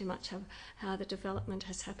too much, how the development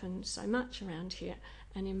has happened so much around here,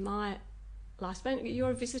 and in my lifespan.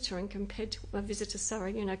 You're a visitor, and compared to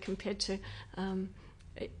compared to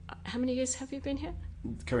how many years have you been here?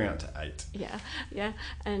 Coming up to 8. Yeah,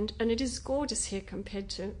 and it is gorgeous here compared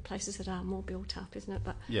to places that are more built up, isn't it?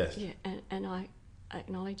 But yes, and I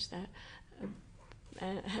acknowledge that.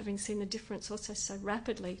 Having seen the difference also so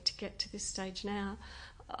rapidly to get to this stage now,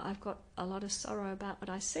 I've got a lot of sorrow about what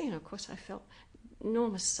I see, and of course I felt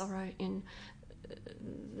enormous sorrow in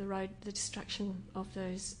the destruction of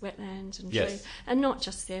those wetlands and trees, and not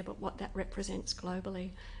just there, but what that represents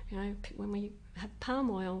globally. When we have palm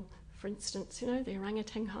oil, for instance, the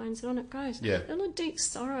orangutan homes, and on it goes. Yeah. A little deep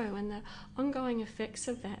sorrow and the ongoing effects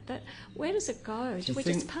of that. Where does it go? Do we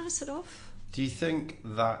just pass it off? Do you think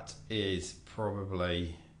that is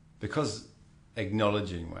probably because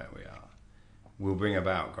acknowledging where we are will bring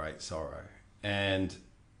about great sorrow, and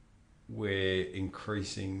we're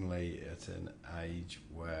increasingly at an age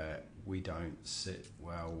where we don't sit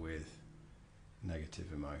well with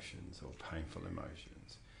negative emotions or painful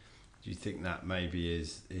emotions? Do you think that maybe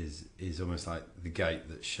is almost like the gate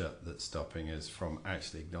that's shut, that's stopping us from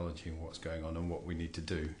actually acknowledging what's going on and what we need to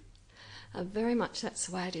do? Very much that's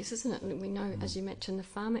the way it is, isn't it? And we know, as you mentioned, the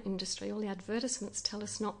pharma industry, all the advertisements tell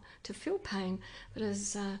us not to feel pain. But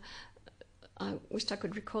as I wished I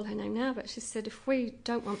could recall her name now, but she said, if we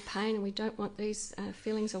don't want pain and we don't want these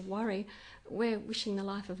feelings of worry, we're wishing the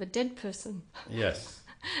life of a dead person. Yes.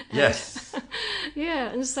 Yes.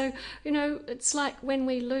 Yeah, and so, it's like when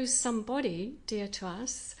we lose somebody dear to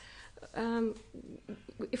us,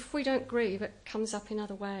 if we don't grieve, it comes up in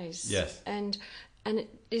other ways. Yes. And it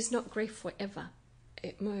is not grief forever.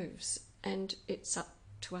 It moves, and it's up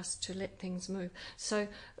to us to let things move. So,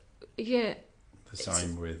 yeah. The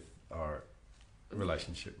same with our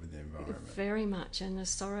relationship with the environment. Very much, and the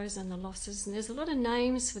sorrows and the losses. And there's a lot of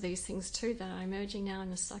names for these things too that are emerging now in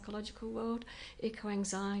the psychological world: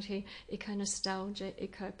 eco-anxiety, eco-nostalgia,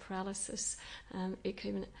 eco-paralysis,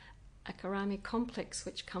 even Akarami complex,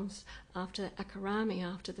 which comes after Akarami,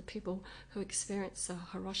 after the people who experienced the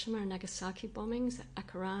Hiroshima and Nagasaki bombings.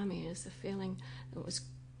 Akarami is the feeling that was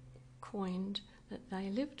coined that they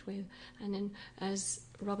lived with. And then, as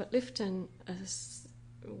Robert Lifton,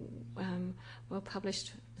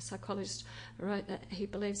 well-published psychologist, wrote, that he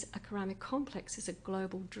believes Akarami complex is a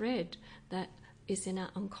global dread that is in our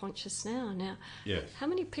unconscious now. Now, yes. How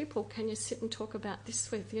many people can you sit and talk about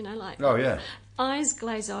this with? Oh, yeah. Eyes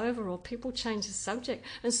glaze over, or people change the subject.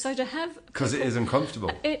 And so to have... Because it is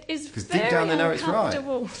uncomfortable. It is because very deep down they know it's right.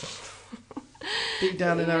 Deep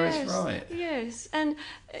down they know it's right. Yes, and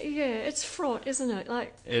it's fraught, isn't it?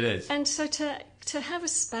 Like it is. And so to have a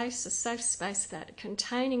space, a safe space that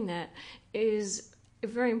containing that is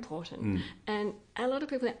very important. And a lot of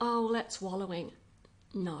people think, oh, well, that's wallowing.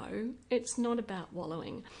 No, it's not about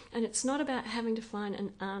wallowing, and it's not about having to find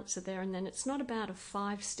an answer there and then. It's not about a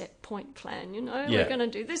 5-step point plan, we're going to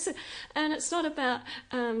do this, and it's not about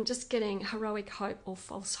just getting heroic hope or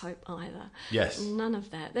false hope either. Yes. None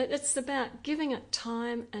of that. It's about giving it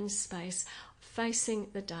time and space, facing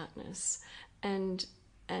the darkness, and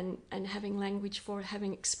having language for it,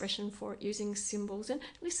 having expression for it, using symbols, and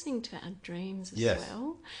listening to our dreams as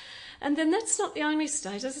well. And then that's not the only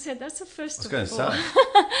stage. As I said, that's the first of all. I was going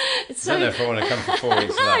to say. I don't know if I want to come for 4 weeks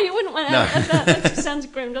of that. You wouldn't want to have that. That sounds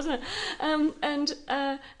grim, doesn't it? And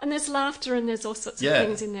there's laughter, and there's all sorts of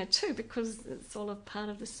things in there too, because it's all a part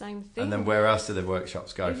of the same thing. And then where else do the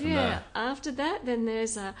workshops go from there? After that, then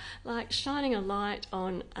there's like shining a light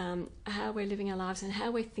on how we're living our lives and how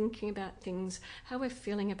we're thinking about things, how we're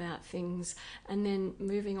feeling about things, and then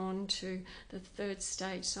moving on to the third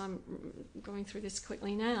stage. So I'm going through this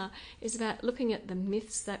quickly now. Is about looking at the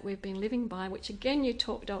myths that we've been living by, which again you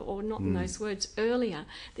talked about, or not in those words earlier,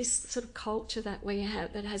 this sort of culture that we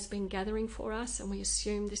have that has been gathering for us, and we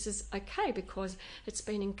assume this is okay because it's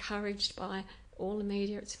been encouraged by all the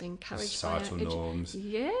media, it's been encouraged societal by norms,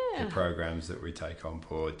 the programs that we take on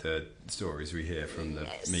board, the stories we hear from the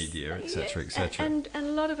media, etc., etc. And a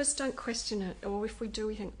lot of us don't question it, or if we do,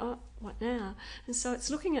 we think, oh, what now? And so it's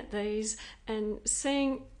looking at these and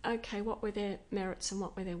seeing, okay, what were their merits and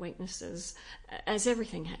what were their weaknesses, as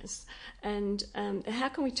everything has, and how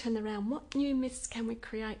can we turn them around? What new myths can we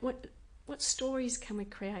create? What stories can we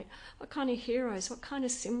create? What kind of heroes? What kind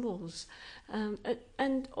of symbols?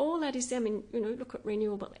 And all that is, look at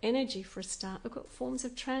renewable energy for a start. Look at forms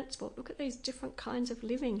of transport. Look at these different kinds of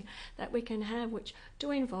living that we can have, which do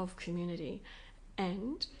involve community.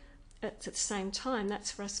 And at the same time,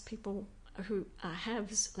 that's for us people who are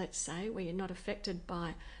haves, let's say. We are not affected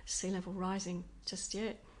by sea level rising just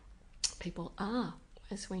yet. People are.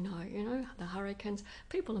 As we know, the hurricanes,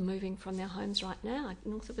 people are moving from their homes right now,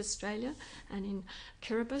 north of Australia and in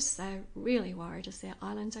Kiribati. They're really worried as their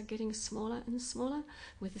islands are getting smaller and smaller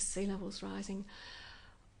with the sea levels rising.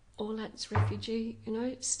 All that's refugee,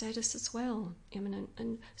 status as well, imminent.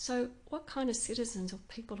 And so what kind of citizens or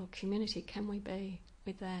people or community can we be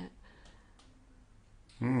with that?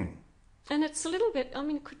 And it's a little bit,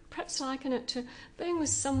 could perhaps liken it to being with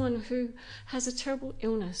someone who has a terrible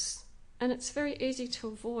illness. And it's very easy to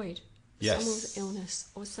avoid someone's illness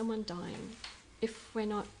or someone dying if we're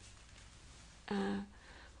not,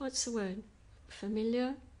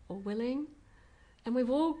 familiar or willing. And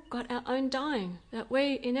we've all got our own dying that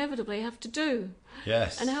we inevitably have to do.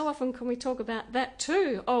 Yes. And how often can we talk about that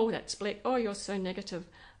too? Oh, that's bleak. Oh, you're so negative.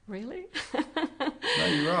 Really? No,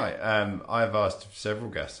 you're right. I've asked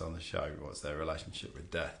several guests on the show what's their relationship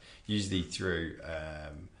with death, usually through...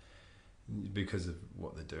 because of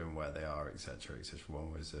what they're doing, where they are, etc., etc.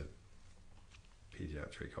 One was a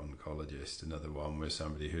paediatric oncologist, another one was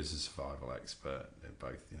somebody who's a survival expert. They're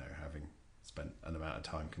both, having spent an amount of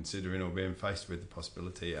time considering or being faced with the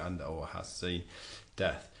possibility and or has seen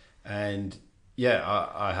death. And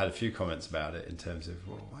I had a few comments about it in terms of,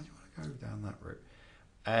 well, why do you want to go down that route?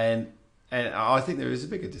 And I think there is a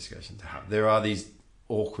bigger discussion to have. There are these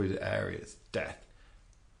awkward areas, death,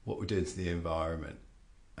 what we're doing to the environment,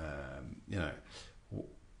 you know,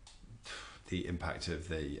 the impact of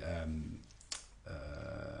the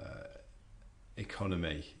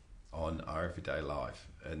economy on our everyday life,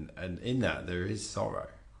 and in that there is sorrow,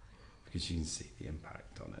 because you can see the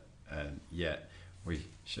impact on it, and yet we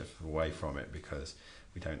shift away from it because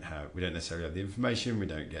we don't necessarily have the information. We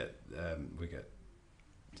don't get we get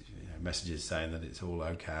messages saying that it's all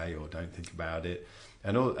okay, or don't think about it,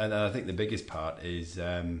 and I think the biggest part is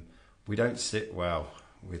we don't sit well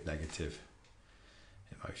with negative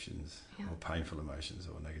emotions, or painful emotions,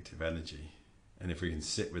 or negative energy. And if we can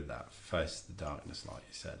sit with that, face the darkness, like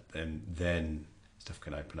you said, then stuff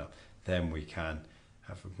can open up. Then we can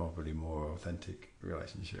have a probably more authentic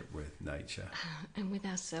relationship with nature. And with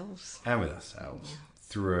ourselves.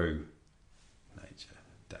 Through nature,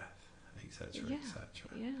 death, etc., etc.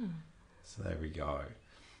 Yeah. So there we go.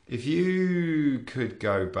 If you could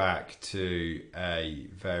go back to a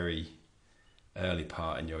very early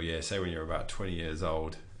part in your year, say when you're about 20 years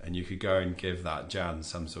old, and you could go and give that Jan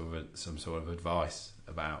some sort of advice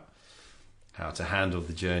about how to handle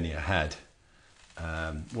the journey ahead,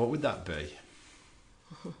 what would that be?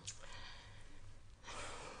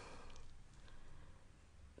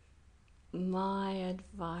 My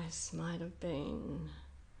advice might have been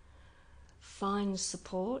find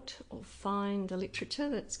support, or find the literature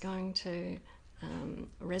that's going to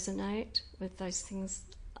resonate with those things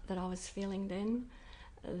that I was feeling then,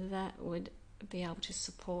 that would be able to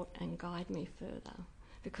support and guide me further,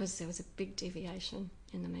 because there was a big deviation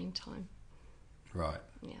in the meantime. Right.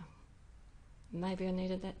 Yeah. Maybe I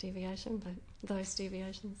needed that deviation, but those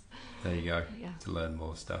deviations. There you go. Yeah. To learn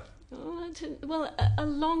more stuff. Well,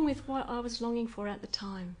 along with what I was longing for at the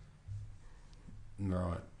time.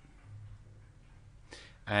 Right.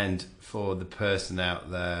 And for the person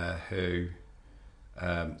out there who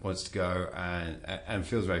wants to go and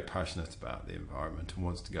feels very passionate about the environment and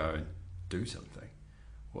wants to go and do something,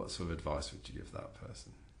 what sort of advice would you give that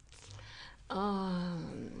person?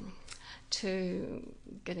 To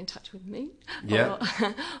get in touch with me,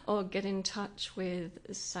 or get in touch with,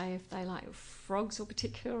 say, if they like frogs in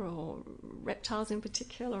particular, or reptiles in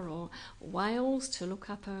particular, or whales, to look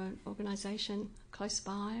up an organisation close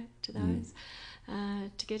by to those,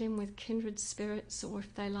 to get in with kindred spirits, or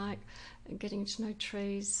if they like getting to know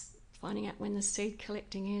trees, finding out when the seed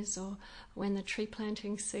collecting is, or when the tree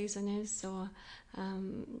planting season is, or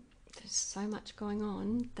there's so much going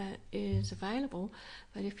on that is available.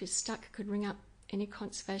 But if you're stuck, could ring up any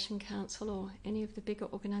conservation council or any of the bigger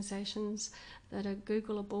organisations that are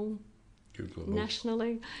Googleable.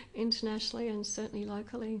 Nationally, internationally, and certainly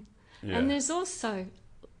locally. Yeah. And there's also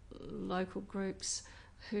local groups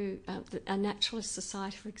who, a naturalist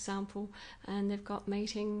society, for example, and they've got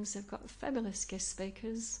meetings, they've got fabulous guest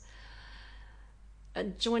speakers.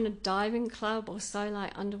 Join a diving club or so,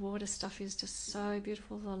 like underwater stuff is just so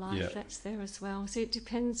beautiful, the life that's there as well. So it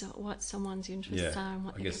depends on what someone's interests are and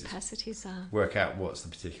what their capacities are. Work out what's the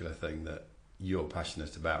particular thing that you're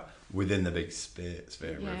passionate about within the big sphere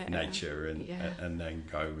of nature, and then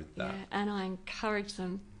go with that. Yeah, and I encourage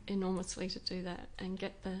them enormously to do that and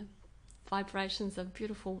get the vibrations of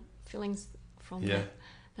beautiful feelings from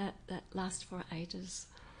that last for ages.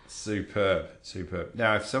 Superb.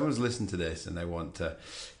 Now, if someone's listened to this and they want to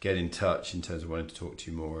get in touch in terms of wanting to talk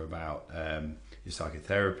to you more about your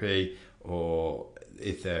psychotherapy, or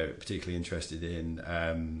if they're particularly interested in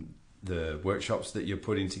the workshops that you're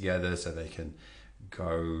putting together so they can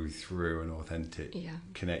go through an authentic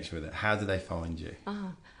connection with it, how do they find you?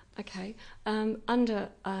 Okay. Under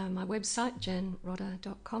my website,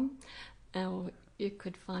 janrodda.com, or you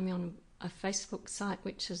could find me on a Facebook site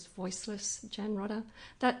which is Voiceless Jan Rodda.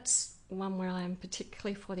 That's one where I am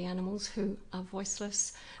particularly for the animals who are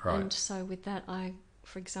voiceless. Right. And so with that, I,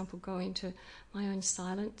 for example, go into my own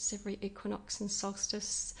silence every equinox and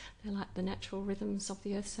solstice. They're like the natural rhythms of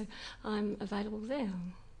the earth, so I'm available there.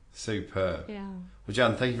 Superb. Yeah. Well,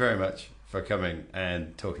 Jan, thank you very much for coming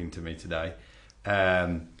and talking to me today.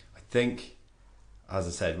 I think, as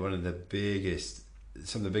I said,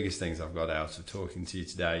 some of the biggest things I've got out of talking to you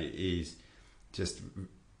today is just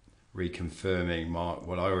reconfirming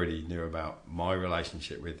what I already knew about my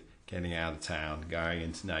relationship with getting out of town, going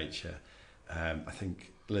into nature. I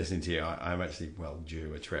think listening to you, I'm actually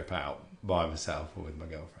due a trip out by myself or with my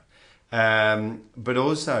girlfriend. But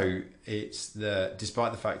also, it's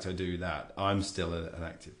despite the fact I do that, I'm still an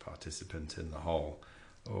active participant in the whole.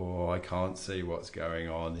 Or I can't see what's going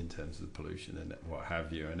on in terms of pollution and what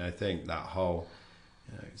have you. And I think that whole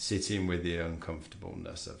sitting with the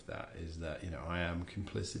uncomfortableness of that is that, I am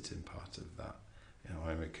complicit in part of that.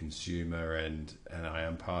 I'm a consumer and I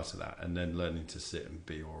am part of that. And then learning to sit and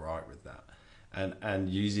be all right with that. and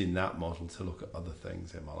using that model to look at other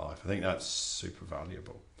things in my life. I think that's super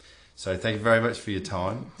valuable. So thank you very much for your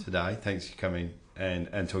time today. Thanks for coming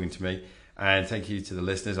and talking to me. And thank you to the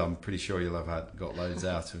listeners. I'm pretty sure you'll have got loads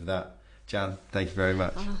out of that. Jan, thank you very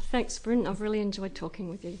much. Thanks, Bryn. I've really enjoyed talking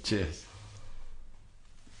with you. Cheers.